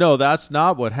tell you, no, that's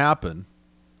not what happened,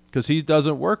 because he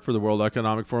doesn't work for the World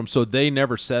Economic Forum, so they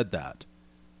never said that.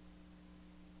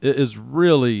 It is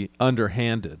really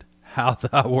underhanded how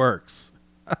that works.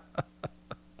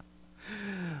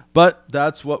 But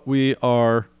that's what we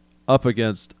are up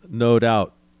against, no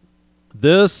doubt.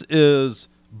 This is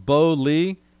Bo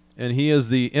Lee, and he is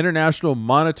the International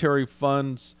Monetary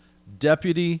Fund's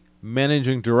Deputy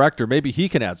Managing Director. Maybe he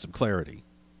can add some clarity.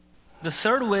 The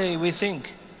third way we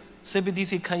think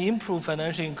CBDC can improve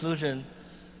financial inclusion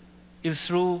is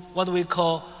through what we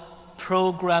call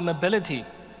programmability.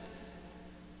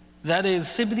 That is,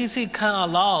 CBDC can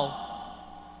allow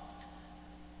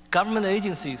government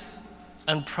agencies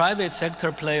and private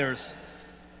sector players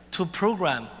to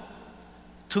program,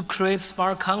 to create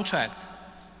smart contract,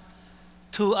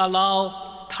 to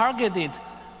allow targeted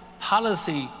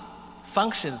policy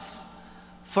functions.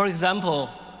 For example,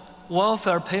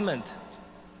 welfare payment.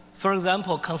 For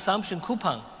example, consumption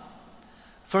coupon.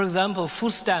 For example,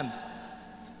 food stamp.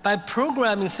 By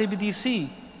programming CBDC,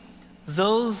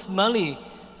 those money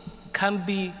can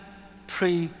be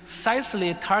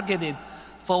precisely targeted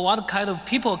for what kind of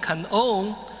people can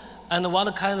own and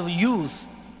what kind of use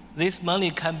this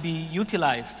money can be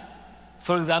utilized.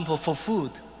 For example, for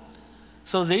food.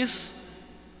 So this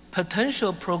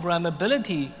potential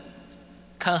programmability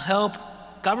can help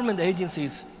government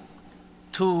agencies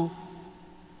to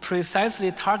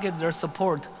precisely target their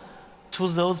support to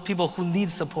those people who need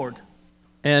support.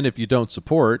 And if you don't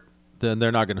support, then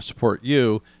they're not going to support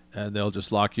you, and they'll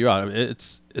just lock you out. I mean,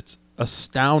 it's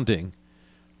astounding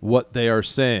what they are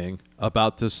saying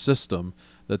about this system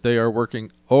that they are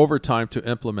working overtime to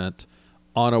implement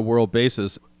on a world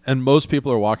basis, and most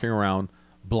people are walking around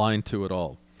blind to it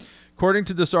all. According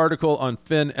to this article on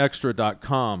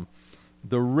finextra.com,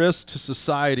 the risk to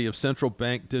society of central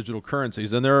bank digital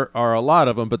currencies, and there are a lot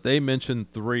of them, but they mention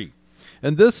 3.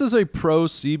 And this is a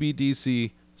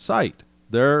pro-CBDC site.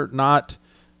 They're not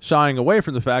shying away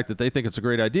from the fact that they think it's a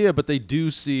great idea, but they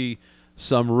do see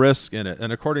some risk in it.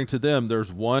 And according to them,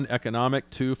 there's 1, economic,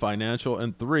 2, financial,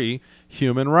 and 3,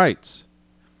 human rights.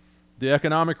 The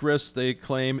economic risk, they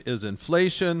claim, is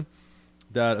inflation,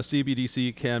 that a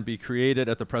CBDC can be created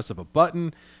at the press of a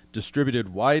button,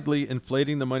 distributed widely,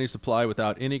 inflating the money supply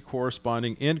without any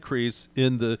corresponding increase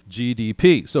in the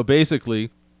GDP. So basically,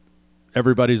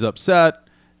 everybody's upset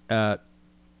at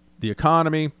the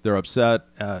economy. They're upset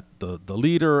at the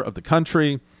leader of the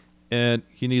country, and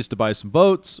he needs to buy some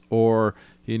boats, or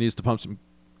he needs to pump some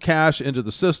cash into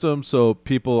the system, so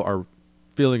people are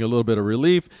feeling a little bit of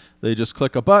relief. They just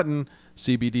click a button.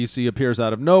 CBDC appears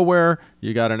out of nowhere.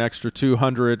 You got an extra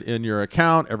 200 in your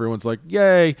account. Everyone's like,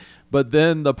 yay. But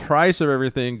then the price of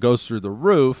everything goes through the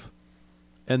roof,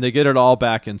 and they get it all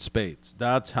back in spades.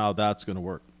 That's how that's going to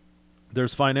work.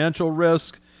 There's financial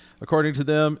risk. According to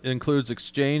them, includes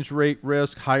exchange rate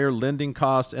risk, higher lending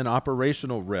costs, and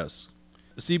operational risk.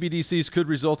 CBDCs could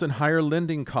result in higher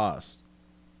lending costs.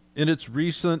 In its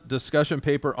recent discussion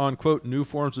paper on, quote, new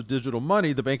forms of digital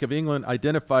money, the Bank of England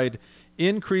identified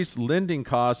increased lending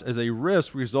costs as a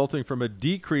risk resulting from a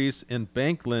decrease in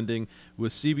bank lending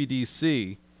with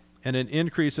CBDC and an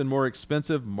increase in more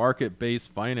expensive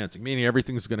market-based financing, meaning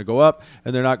everything's going to go up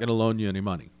and they're not going to loan you any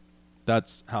money.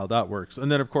 That's how that works.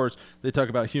 And then, of course, they talk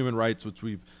about human rights, which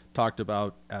we've talked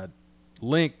about at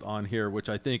length on here, which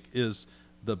I think is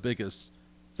the biggest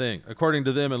thing. According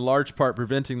to them, in large part,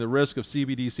 preventing the risk of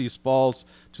CBDCs falls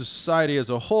to society as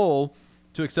a whole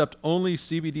to accept only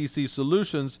CBDC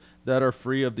solutions that are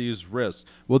free of these risks.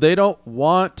 Well, they don't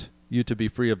want you to be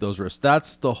free of those risks.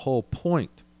 That's the whole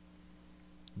point.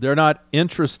 They're not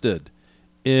interested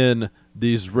in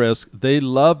these risks. They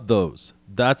love those.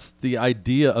 That's the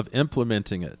idea of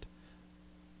implementing it.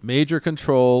 Major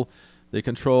control. They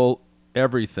control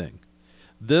everything.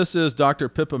 This is Dr.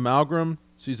 Pippa Malmgren.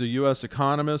 She's a U.S.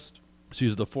 economist.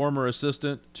 She's the former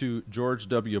assistant to George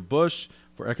W. Bush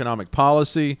for economic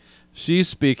policy. She's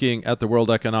speaking at the World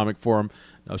Economic Forum.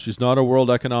 Now, she's not a World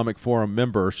Economic Forum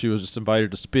member. She was just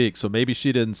invited to speak, so maybe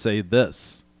she didn't say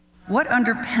this. What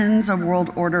underpins a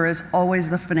world order is always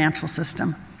the financial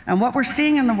system. And what we're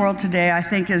seeing in the world today, I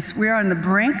think, is we are on the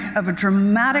brink of a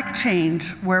dramatic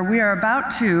change where we are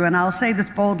about to, and I'll say this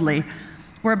boldly,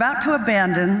 we're about to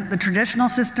abandon the traditional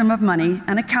system of money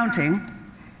and accounting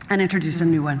and introduce a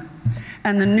new one.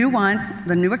 And the new one,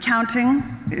 the new accounting,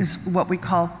 is what we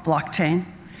call blockchain.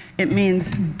 It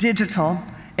means digital.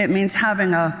 It means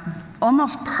having a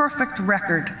almost perfect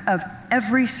record of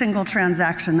every single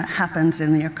transaction that happens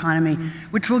in the economy,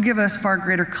 which will give us far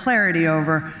greater clarity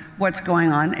over what's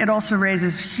going on. It also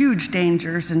raises huge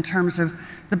dangers in terms of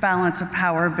the balance of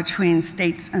power between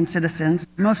states and citizens.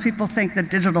 Most people think that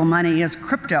digital money is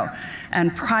crypto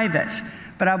and private,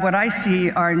 but what I see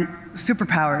are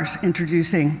superpowers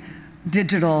introducing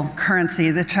digital currency.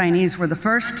 The Chinese were the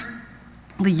first.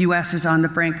 The US is on the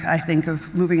brink, I think,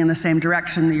 of moving in the same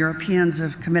direction. The Europeans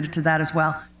have committed to that as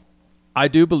well. I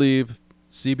do believe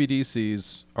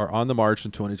CBDCs are on the march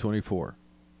in 2024.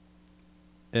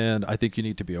 And I think you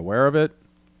need to be aware of it.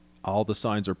 All the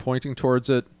signs are pointing towards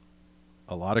it.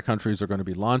 A lot of countries are going to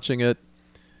be launching it,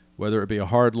 whether it be a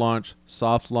hard launch,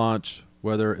 soft launch,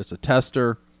 whether it's a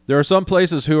tester. There are some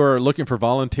places who are looking for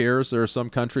volunteers. There are some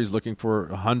countries looking for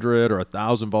 100 or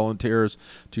 1,000 volunteers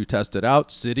to test it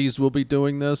out. Cities will be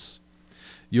doing this.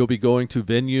 You'll be going to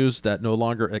venues that no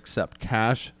longer accept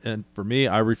cash. And for me,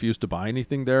 I refuse to buy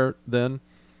anything there then.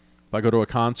 If I go to a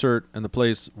concert and the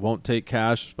place won't take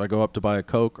cash, if I go up to buy a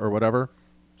Coke or whatever,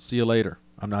 see you later.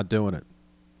 I'm not doing it.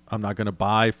 I'm not going to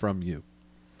buy from you.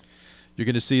 You're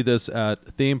going to see this at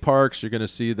theme parks. You're going to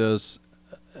see this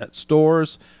at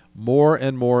stores. More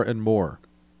and more and more.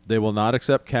 They will not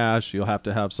accept cash. You'll have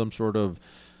to have some sort of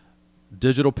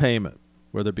digital payment,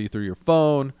 whether it be through your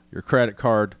phone, your credit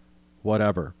card,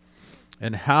 whatever.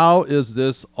 And how is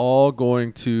this all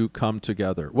going to come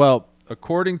together? Well,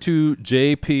 according to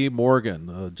J.P.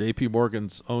 Morgan, J.P.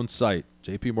 Morgan's own site,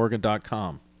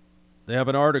 jpmorgan.com, they have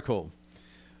an article.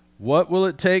 What will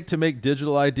it take to make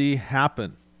digital ID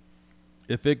happen?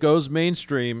 If it goes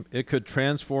mainstream, it could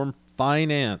transform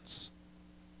finance.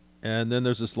 And then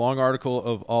there's this long article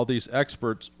of all these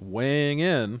experts weighing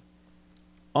in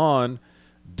on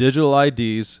digital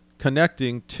IDs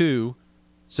connecting to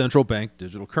central bank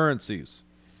digital currencies.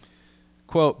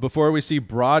 Quote, before we see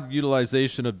broad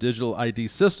utilization of digital ID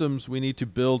systems, we need to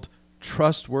build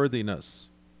trustworthiness.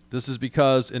 This is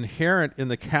because inherent in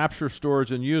the capture,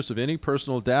 storage, and use of any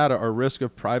personal data are risk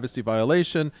of privacy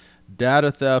violation,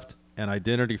 data theft, and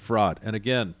identity fraud. And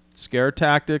again, scare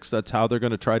tactics, that's how they're going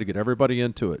to try to get everybody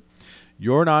into it.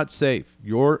 You're not safe.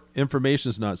 Your information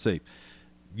is not safe.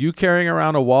 You carrying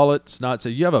around a wallet is not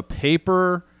safe. You have a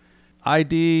paper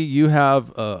ID. You have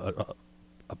a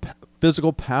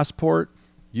physical passport.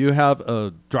 You have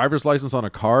a driver's license on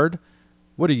a card.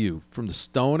 What are you, from the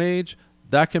Stone Age?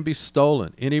 That can be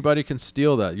stolen. Anybody can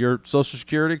steal that. Your Social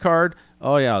Security card,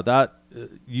 oh yeah, that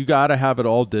you got to have it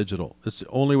all digital. It's the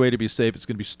only way to be safe. It's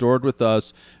going to be stored with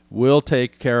us. We'll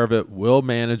take care of it. We'll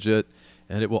manage it.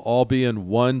 And it will all be in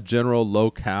one general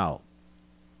locale,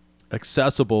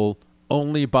 accessible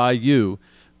only by you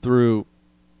through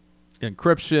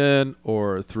encryption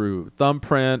or through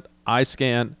thumbprint, eye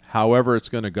scan, however it's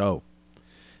going to go.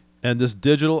 And this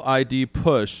digital ID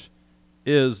push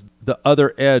is the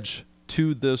other edge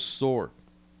to this sword.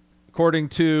 According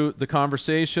to The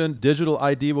Conversation, digital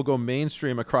ID will go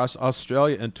mainstream across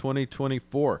Australia in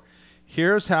 2024.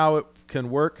 Here's how it can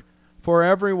work for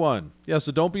everyone. Yeah,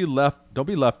 so don't be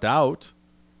left out.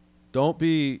 Don't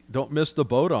miss the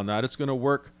boat on that. It's going to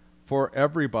work for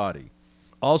everybody.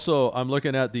 Also, I'm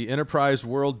looking at the Enterprise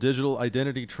World Digital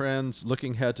Identity Trends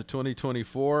looking ahead to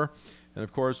 2024. And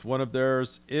of course, one of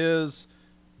theirs is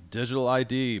digital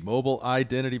ID, mobile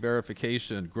identity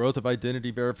verification, growth of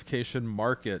identity verification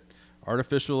market,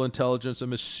 artificial intelligence and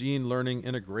machine learning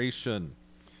integration,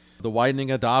 the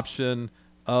widening adoption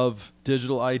of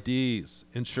digital IDs,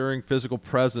 ensuring physical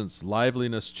presence,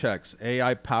 liveliness checks,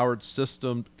 AI-powered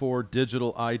system for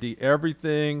digital ID.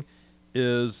 Everything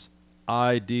is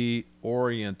ID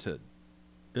oriented.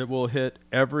 It will hit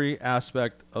every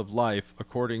aspect of life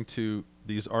according to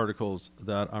these articles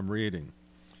that I'm reading.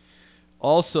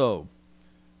 Also,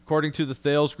 according to the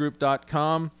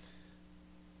thalesgroup.com,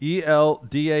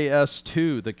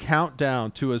 ELDAS2, the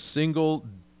countdown to a single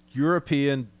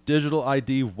European digital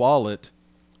ID wallet,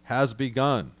 has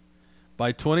begun.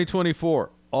 By 2024,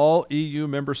 all EU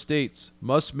member states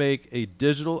must make a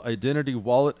digital identity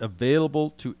wallet available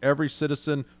to every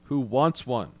citizen who wants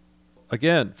one.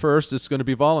 Again, first, it's going to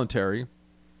be voluntary.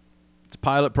 It's a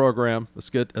pilot program. Let's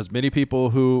get as many people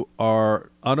who are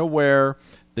unaware,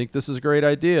 think this is a great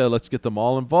idea. Let's get them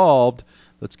all involved.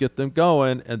 Let's get them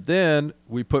going. And then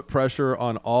we put pressure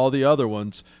on all the other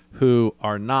ones who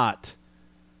are not.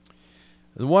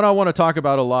 The one I want to talk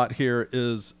about a lot here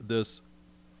is this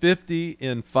 50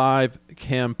 in 5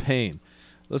 campaign.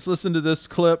 Let's listen to this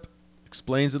clip,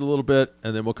 explains it a little bit,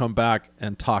 and then we'll come back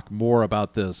and talk more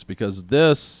about this because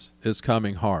this is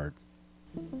coming hard.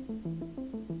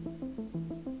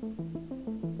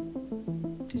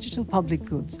 Digital public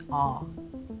goods are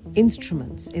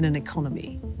instruments in an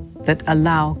economy that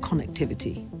allow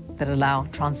connectivity, that allow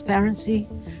transparency,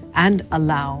 and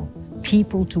allow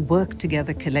people to work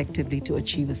together collectively to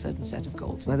achieve a certain set of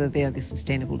goals, whether they are the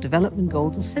sustainable development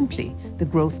goals or simply the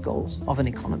growth goals of an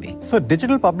economy. So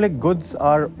digital public goods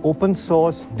are open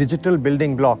source digital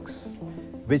building blocks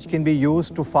which can be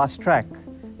used to fast track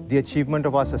the achievement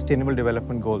of our sustainable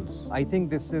development goals. I think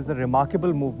this is a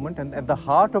remarkable movement, and at the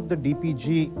heart of the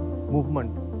DPG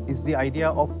movement is the idea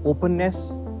of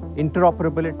openness,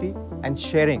 interoperability, and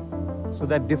sharing, so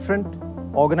that different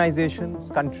organizations,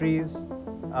 countries,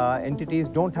 entities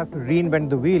don't have to reinvent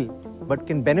the wheel, but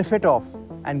can benefit off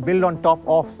and build on top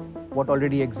of what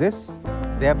already exists,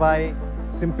 thereby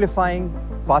simplifying,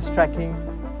 fast-tracking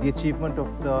the achievement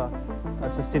of the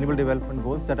sustainable development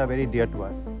goals that are very dear to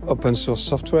us. Open source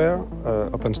software,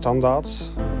 open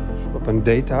standards, open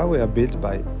data were built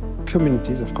by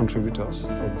communities of contributors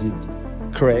that did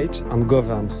create and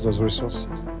govern those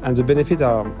resources. And the benefits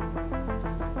are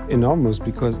enormous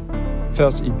because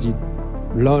first it did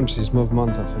launch this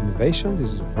movement of innovation,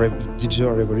 this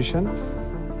digital revolution,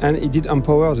 and it did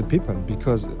empower the people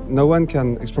because no one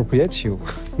can expropriate you,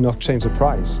 nor change the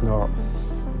price, nor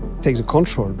take the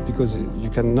control, because you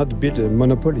cannot build a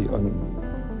monopoly on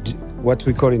what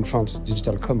we call in France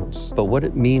digital commons. But what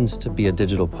it means to be a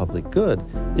digital public good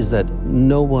is that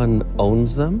no one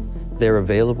owns them. They're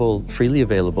available, freely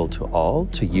available to all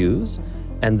to use,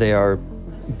 and they are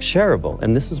shareable.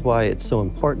 And this is why it's so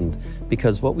important,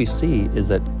 because what we see is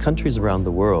that countries around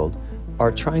the world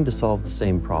are trying to solve the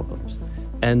same problems.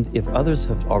 And if others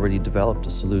have already developed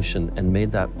a solution and made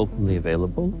that openly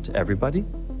available to everybody,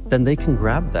 then they can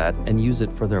grab that and use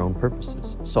it for their own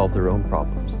purposes, solve their own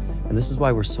problems. And this is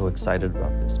why we're so excited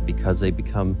about this, because they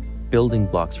become building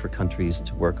blocks for countries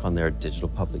to work on their digital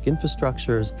public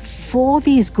infrastructures. For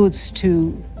these goods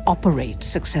to operate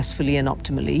successfully and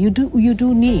optimally, you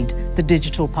do need the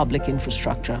digital public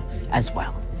infrastructure as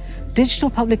well. Digital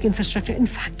public infrastructure, in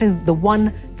fact, is the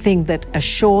one thing that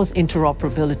assures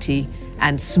interoperability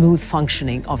and smooth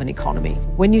functioning of an economy.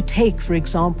 When you take, for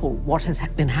example, what has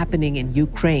been happening in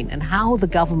Ukraine and how the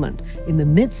government, in the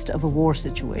midst of a war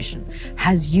situation,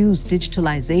 has used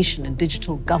digitalization and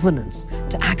digital governance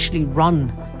to actually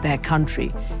run their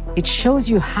country, it shows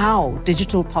you how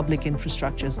digital public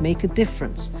infrastructures make a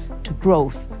difference to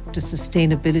growth, to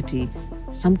sustainability,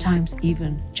 sometimes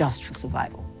even just for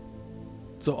survival.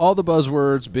 So all the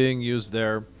buzzwords being used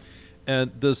there,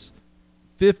 and this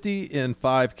 50 in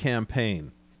 5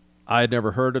 campaign. I had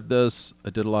never heard of this.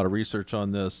 I did a lot of research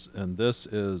on this, and this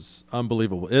is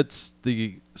unbelievable. It's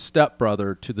the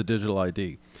stepbrother to the digital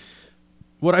ID.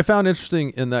 What I found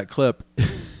interesting in that clip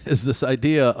is this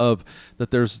idea of that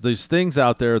there's these things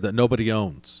out there that nobody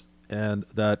owns, and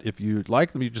that if you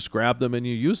like them, you just grab them and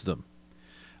you use them.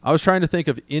 I was trying to think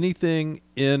of anything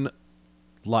in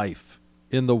life,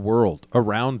 in the world,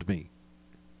 around me,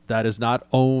 that is not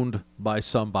owned by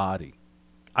somebody.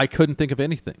 I couldn't think of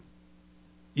anything.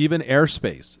 Even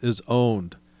airspace is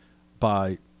owned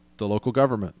by the local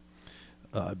government.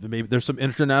 Maybe there's some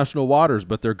international waters,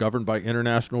 but they're governed by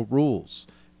international rules.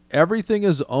 everything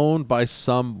is owned by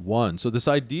someone. So this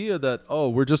idea that, oh,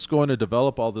 we're just going to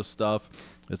develop all this stuff,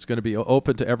 it's going to be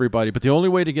open to everybody, but the only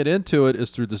way to get into it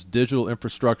is through this digital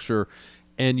infrastructure,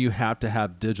 and you have to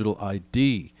have digital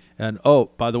ID. And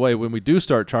oh, by the way, when we do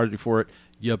start charging for it,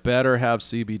 you better have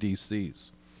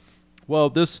CBDCs. Well,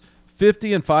 this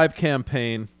 50 and 5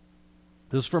 campaign,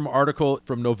 this is from an article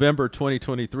from November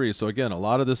 2023. So again, a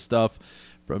lot of this stuff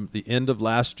from the end of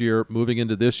last year moving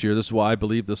into this year. This is why I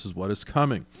believe this is what is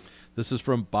coming. This is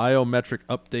from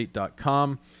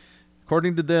biometricupdate.com.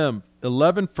 According to them,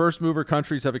 11 first-mover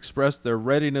countries have expressed their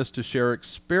readiness to share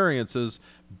experiences,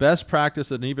 best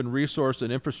practice, and even resource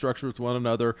and infrastructure with one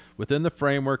another within the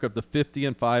framework of the 50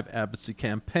 and 5 advocacy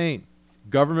campaign.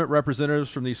 Government representatives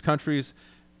from these countries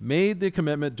made the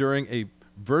commitment during a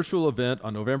virtual event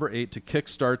on November 8 to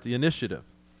kickstart the initiative.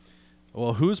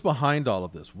 Well, who's behind all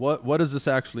of this? What does this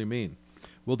actually mean?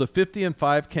 Well, the 50 and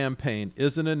 5 campaign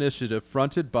is an initiative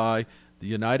fronted by the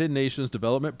United Nations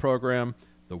Development Program,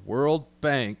 the World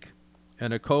Bank,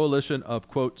 and a coalition of,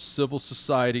 quote, civil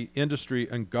society, industry,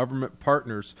 and government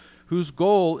partners whose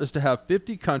goal is to have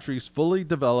 50 countries fully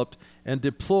developed and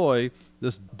deploy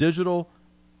this digital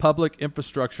public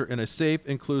infrastructure in a safe,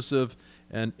 inclusive,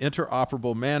 and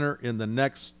interoperable manner in the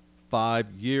next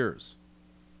 5 years.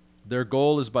 Their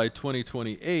goal is by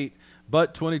 2028,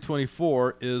 but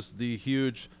 2024 is the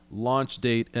huge launch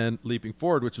date and leaping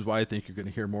forward, which is why I think you're going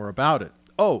to hear more about it.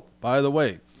 Oh, by the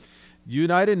way,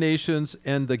 United Nations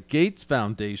and the Gates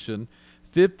Foundation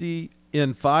 50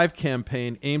 in 5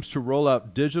 campaign aims to roll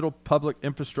out digital public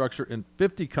infrastructure in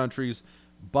 50 countries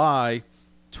by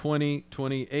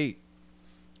 2028.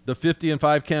 The 50 in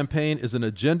 5 campaign is an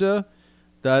agenda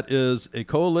that is a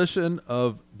coalition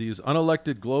of these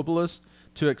unelected globalists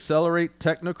to accelerate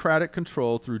technocratic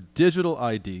control through digital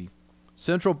ID,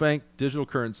 central bank digital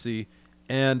currency,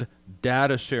 and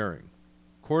data sharing.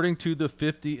 According to the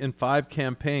 50 in 5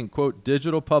 campaign, quote,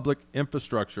 digital public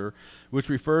infrastructure, which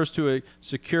refers to a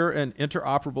secure and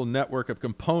interoperable network of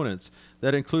components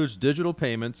that includes digital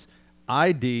payments,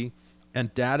 ID,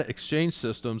 and data exchange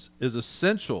systems, is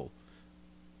essential.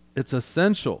 It's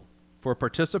essential for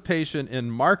participation in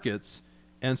markets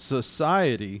and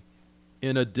society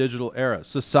in a digital era.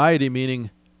 Society meaning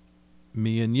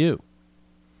me and you.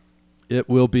 It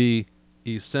will be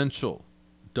essential,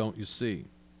 don't you see?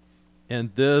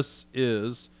 And this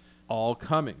is all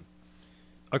coming.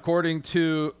 According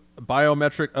to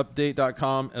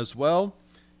biometricupdate.com as well,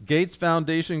 Gates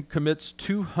Foundation commits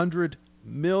 $200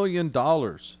 million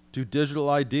to digital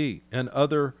ID and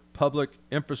other public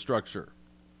infrastructure.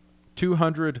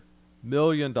 $200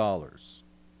 million.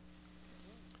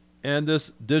 And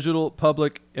this digital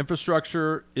public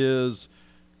infrastructure is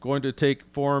going to take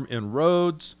form in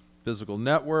roads, physical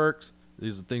networks.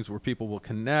 These are things where people will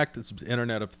connect. It's the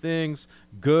Internet of Things,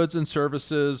 goods and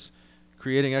services,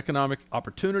 creating economic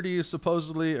opportunities,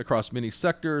 supposedly, across many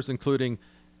sectors, including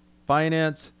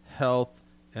finance, health,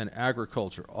 and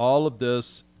agriculture. All of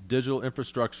this digital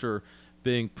infrastructure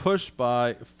being pushed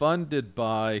by, funded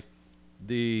by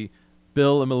the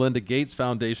Bill and Melinda Gates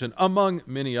Foundation, among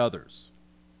many others.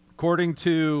 According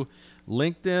to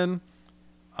LinkedIn,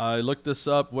 I looked this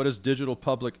up. What is digital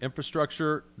public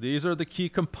infrastructure? These are the key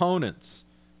components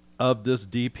of this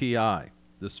DPI,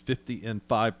 this 50 in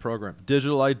 5 program.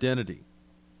 Digital identity.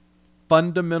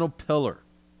 Fundamental pillar,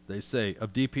 they say,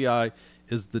 of DPI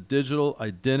is the digital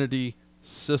identity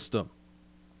system.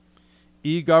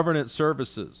 E-governance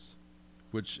services,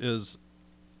 which is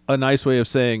a nice way of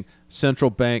saying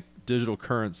central bank digital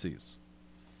currencies.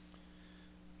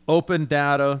 Open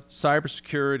data,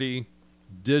 cybersecurity,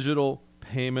 digital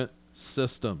payment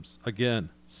systems. Again,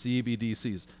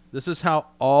 CBDCs. This is how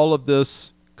all of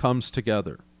this comes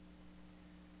together.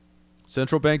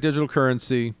 Central bank digital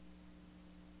currency,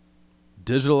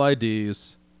 digital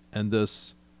IDs, and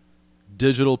this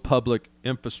digital public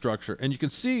infrastructure. And you can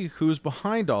see who's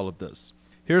behind all of this.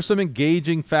 Here's some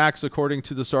engaging facts according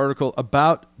to this article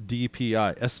about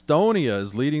DPI. Estonia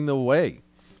is leading the way.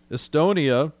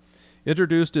 Estonia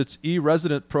introduced its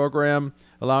e-resident program,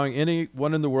 allowing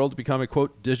anyone in the world to become a,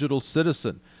 quote, digital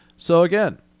citizen. So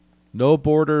again, no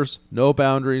borders, no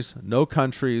boundaries, no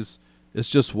countries. It's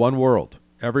just one world.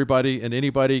 Everybody and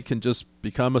anybody can just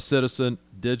become a citizen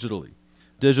digitally.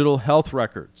 Digital health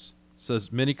records.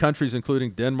 Says many countries,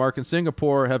 including Denmark and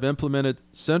Singapore, have implemented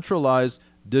centralized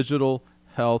digital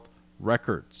health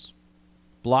records.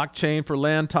 Blockchain for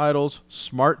land titles,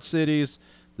 smart cities,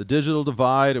 the digital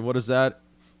divide, and what is that?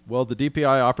 Well, the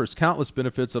DPI offers countless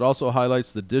benefits. It also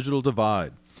highlights the digital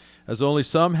divide, as only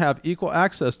some have equal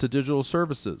access to digital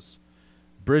services.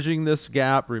 bridging this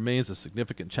gap remains a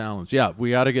significant challenge. Yeah,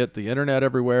 we got to get the internet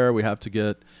everywhere. We have to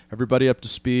get everybody up to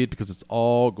speed because it's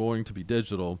all going to be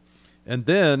digital. And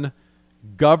then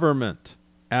government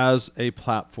as a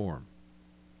platform.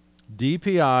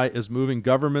 DPI is moving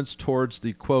governments towards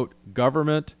the, quote,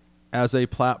 government as a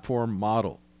platform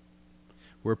model,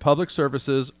 where public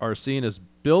services are seen as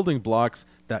building blocks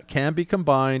that can be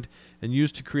combined and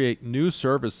used to create new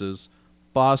services,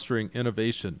 fostering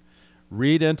innovation.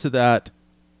 Read into that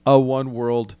a one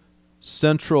world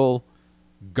central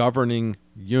governing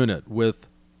unit with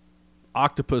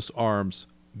octopus arms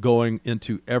going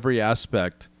into every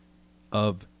aspect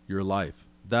of your life.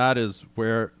 That is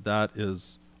where that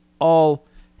is all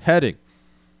heading.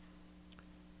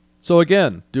 So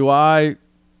again, do I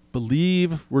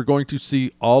believe we're going to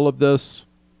see all of this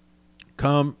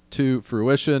come to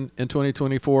fruition in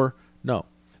 2024? No.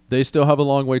 They still have a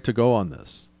long way to go on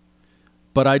this.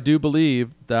 But I do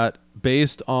believe that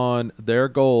based on their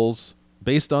goals,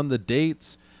 based on the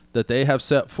dates that they have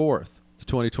set forth, the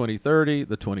 2020-30,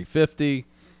 the 2050,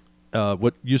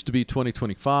 what used to be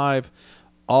 2025,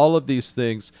 all of these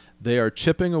things, they are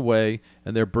chipping away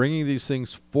and they're bringing these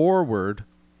things forward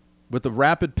with a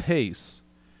rapid pace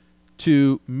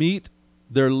to meet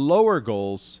their lower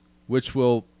goals, which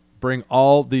will bring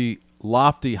all the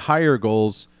lofty higher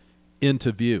goals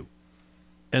into view.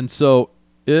 And so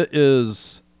it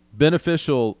is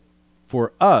beneficial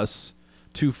for us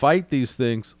to fight these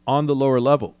things on the lower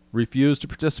level. Refuse to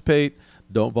participate,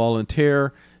 don't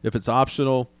volunteer. If it's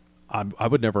optional, I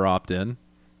would never opt in.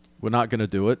 We're not going to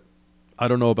do it. I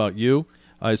don't know about you.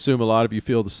 I assume a lot of you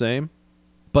feel the same.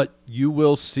 But you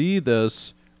will see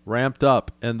this ramped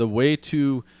up. And the way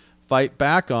to fight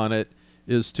back on it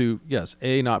is to, yes,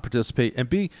 A, not participate, and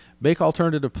B, make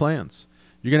alternative plans.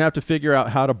 You're going to have to figure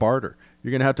out how to barter.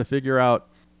 You're going to have to figure out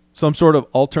some sort of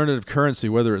alternative currency,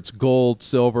 whether it's gold,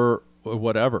 silver, or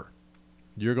whatever.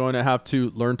 You're going to have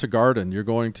to learn to garden. You're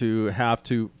going to have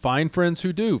to find friends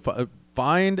who do.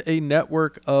 Find a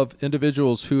network of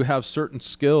individuals who have certain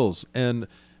skills and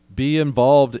be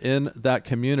involved in that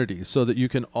community so that you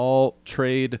can all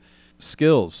trade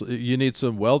skills. You need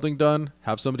some welding done,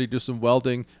 have somebody do some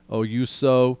welding. Oh, you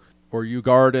sew, or you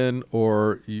garden,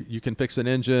 or you can fix an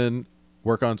engine,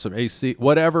 work on some AC,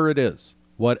 whatever it is.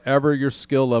 Whatever your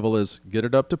skill level is, get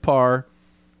it up to par.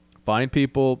 Find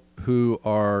people who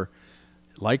are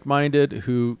like-minded,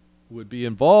 who would be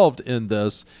involved in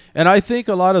this. And I think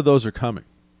a lot of those are coming.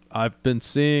 I've been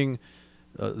seeing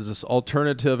this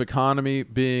alternative economy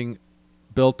being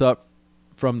built up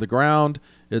from the ground.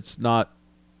 It's not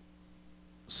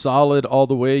solid all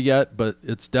the way yet, but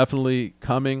it's definitely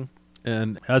coming.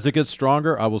 And as it gets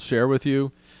stronger, I will share with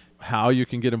you how you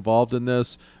can get involved in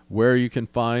this, where you can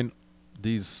find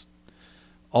these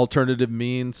alternative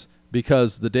means,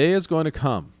 because the day is going to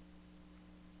come.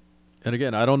 And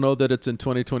again, I don't know that it's in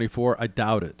 2024. I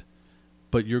doubt it.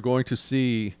 But you're going to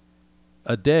see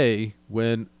a day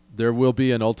when there will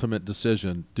be an ultimate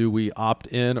decision. Do we opt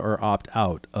in or opt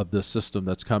out of this system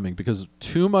that's coming? Because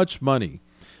too much money,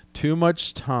 too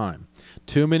much time,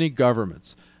 too many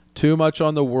governments, too much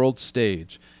on the world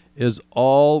stage is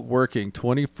all working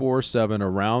 24/7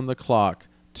 around the clock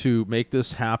to make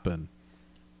this happen.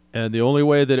 And the only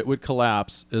way that it would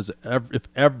collapse is if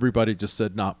everybody just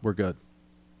said, "No, we're good.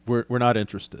 We're not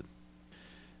interested."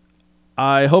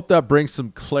 I hope that brings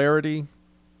some clarity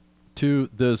to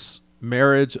this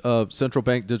marriage of central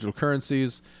bank digital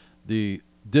currencies, the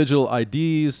digital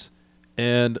IDs,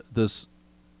 and this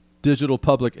digital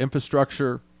public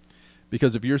infrastructure.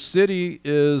 Because if your city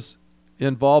is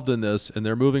involved in this and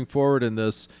they're moving forward in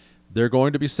this, they're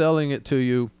going to be selling it to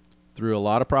you through a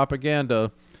lot of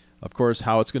propaganda. Of course,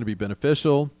 how it's going to be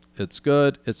beneficial, it's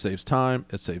good, it saves time,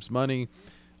 it saves money,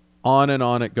 on and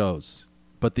on it goes.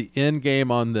 But the end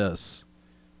game on this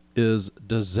is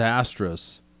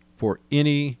disastrous for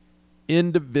any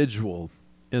individual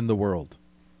in the world.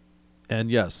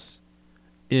 And yes,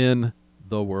 in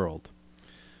the world.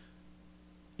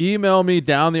 Email me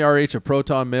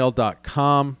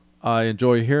downtherh@protonmail.com. I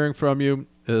enjoy hearing from you,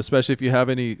 especially if you have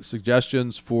any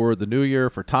suggestions for the new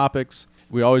year, for topics.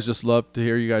 We always just love to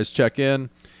hear you guys check in.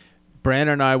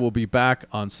 Brandon and I will be back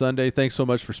on Sunday. Thanks so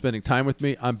much for spending time with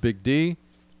me. I'm Big D,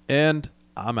 and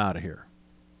I'm out of here.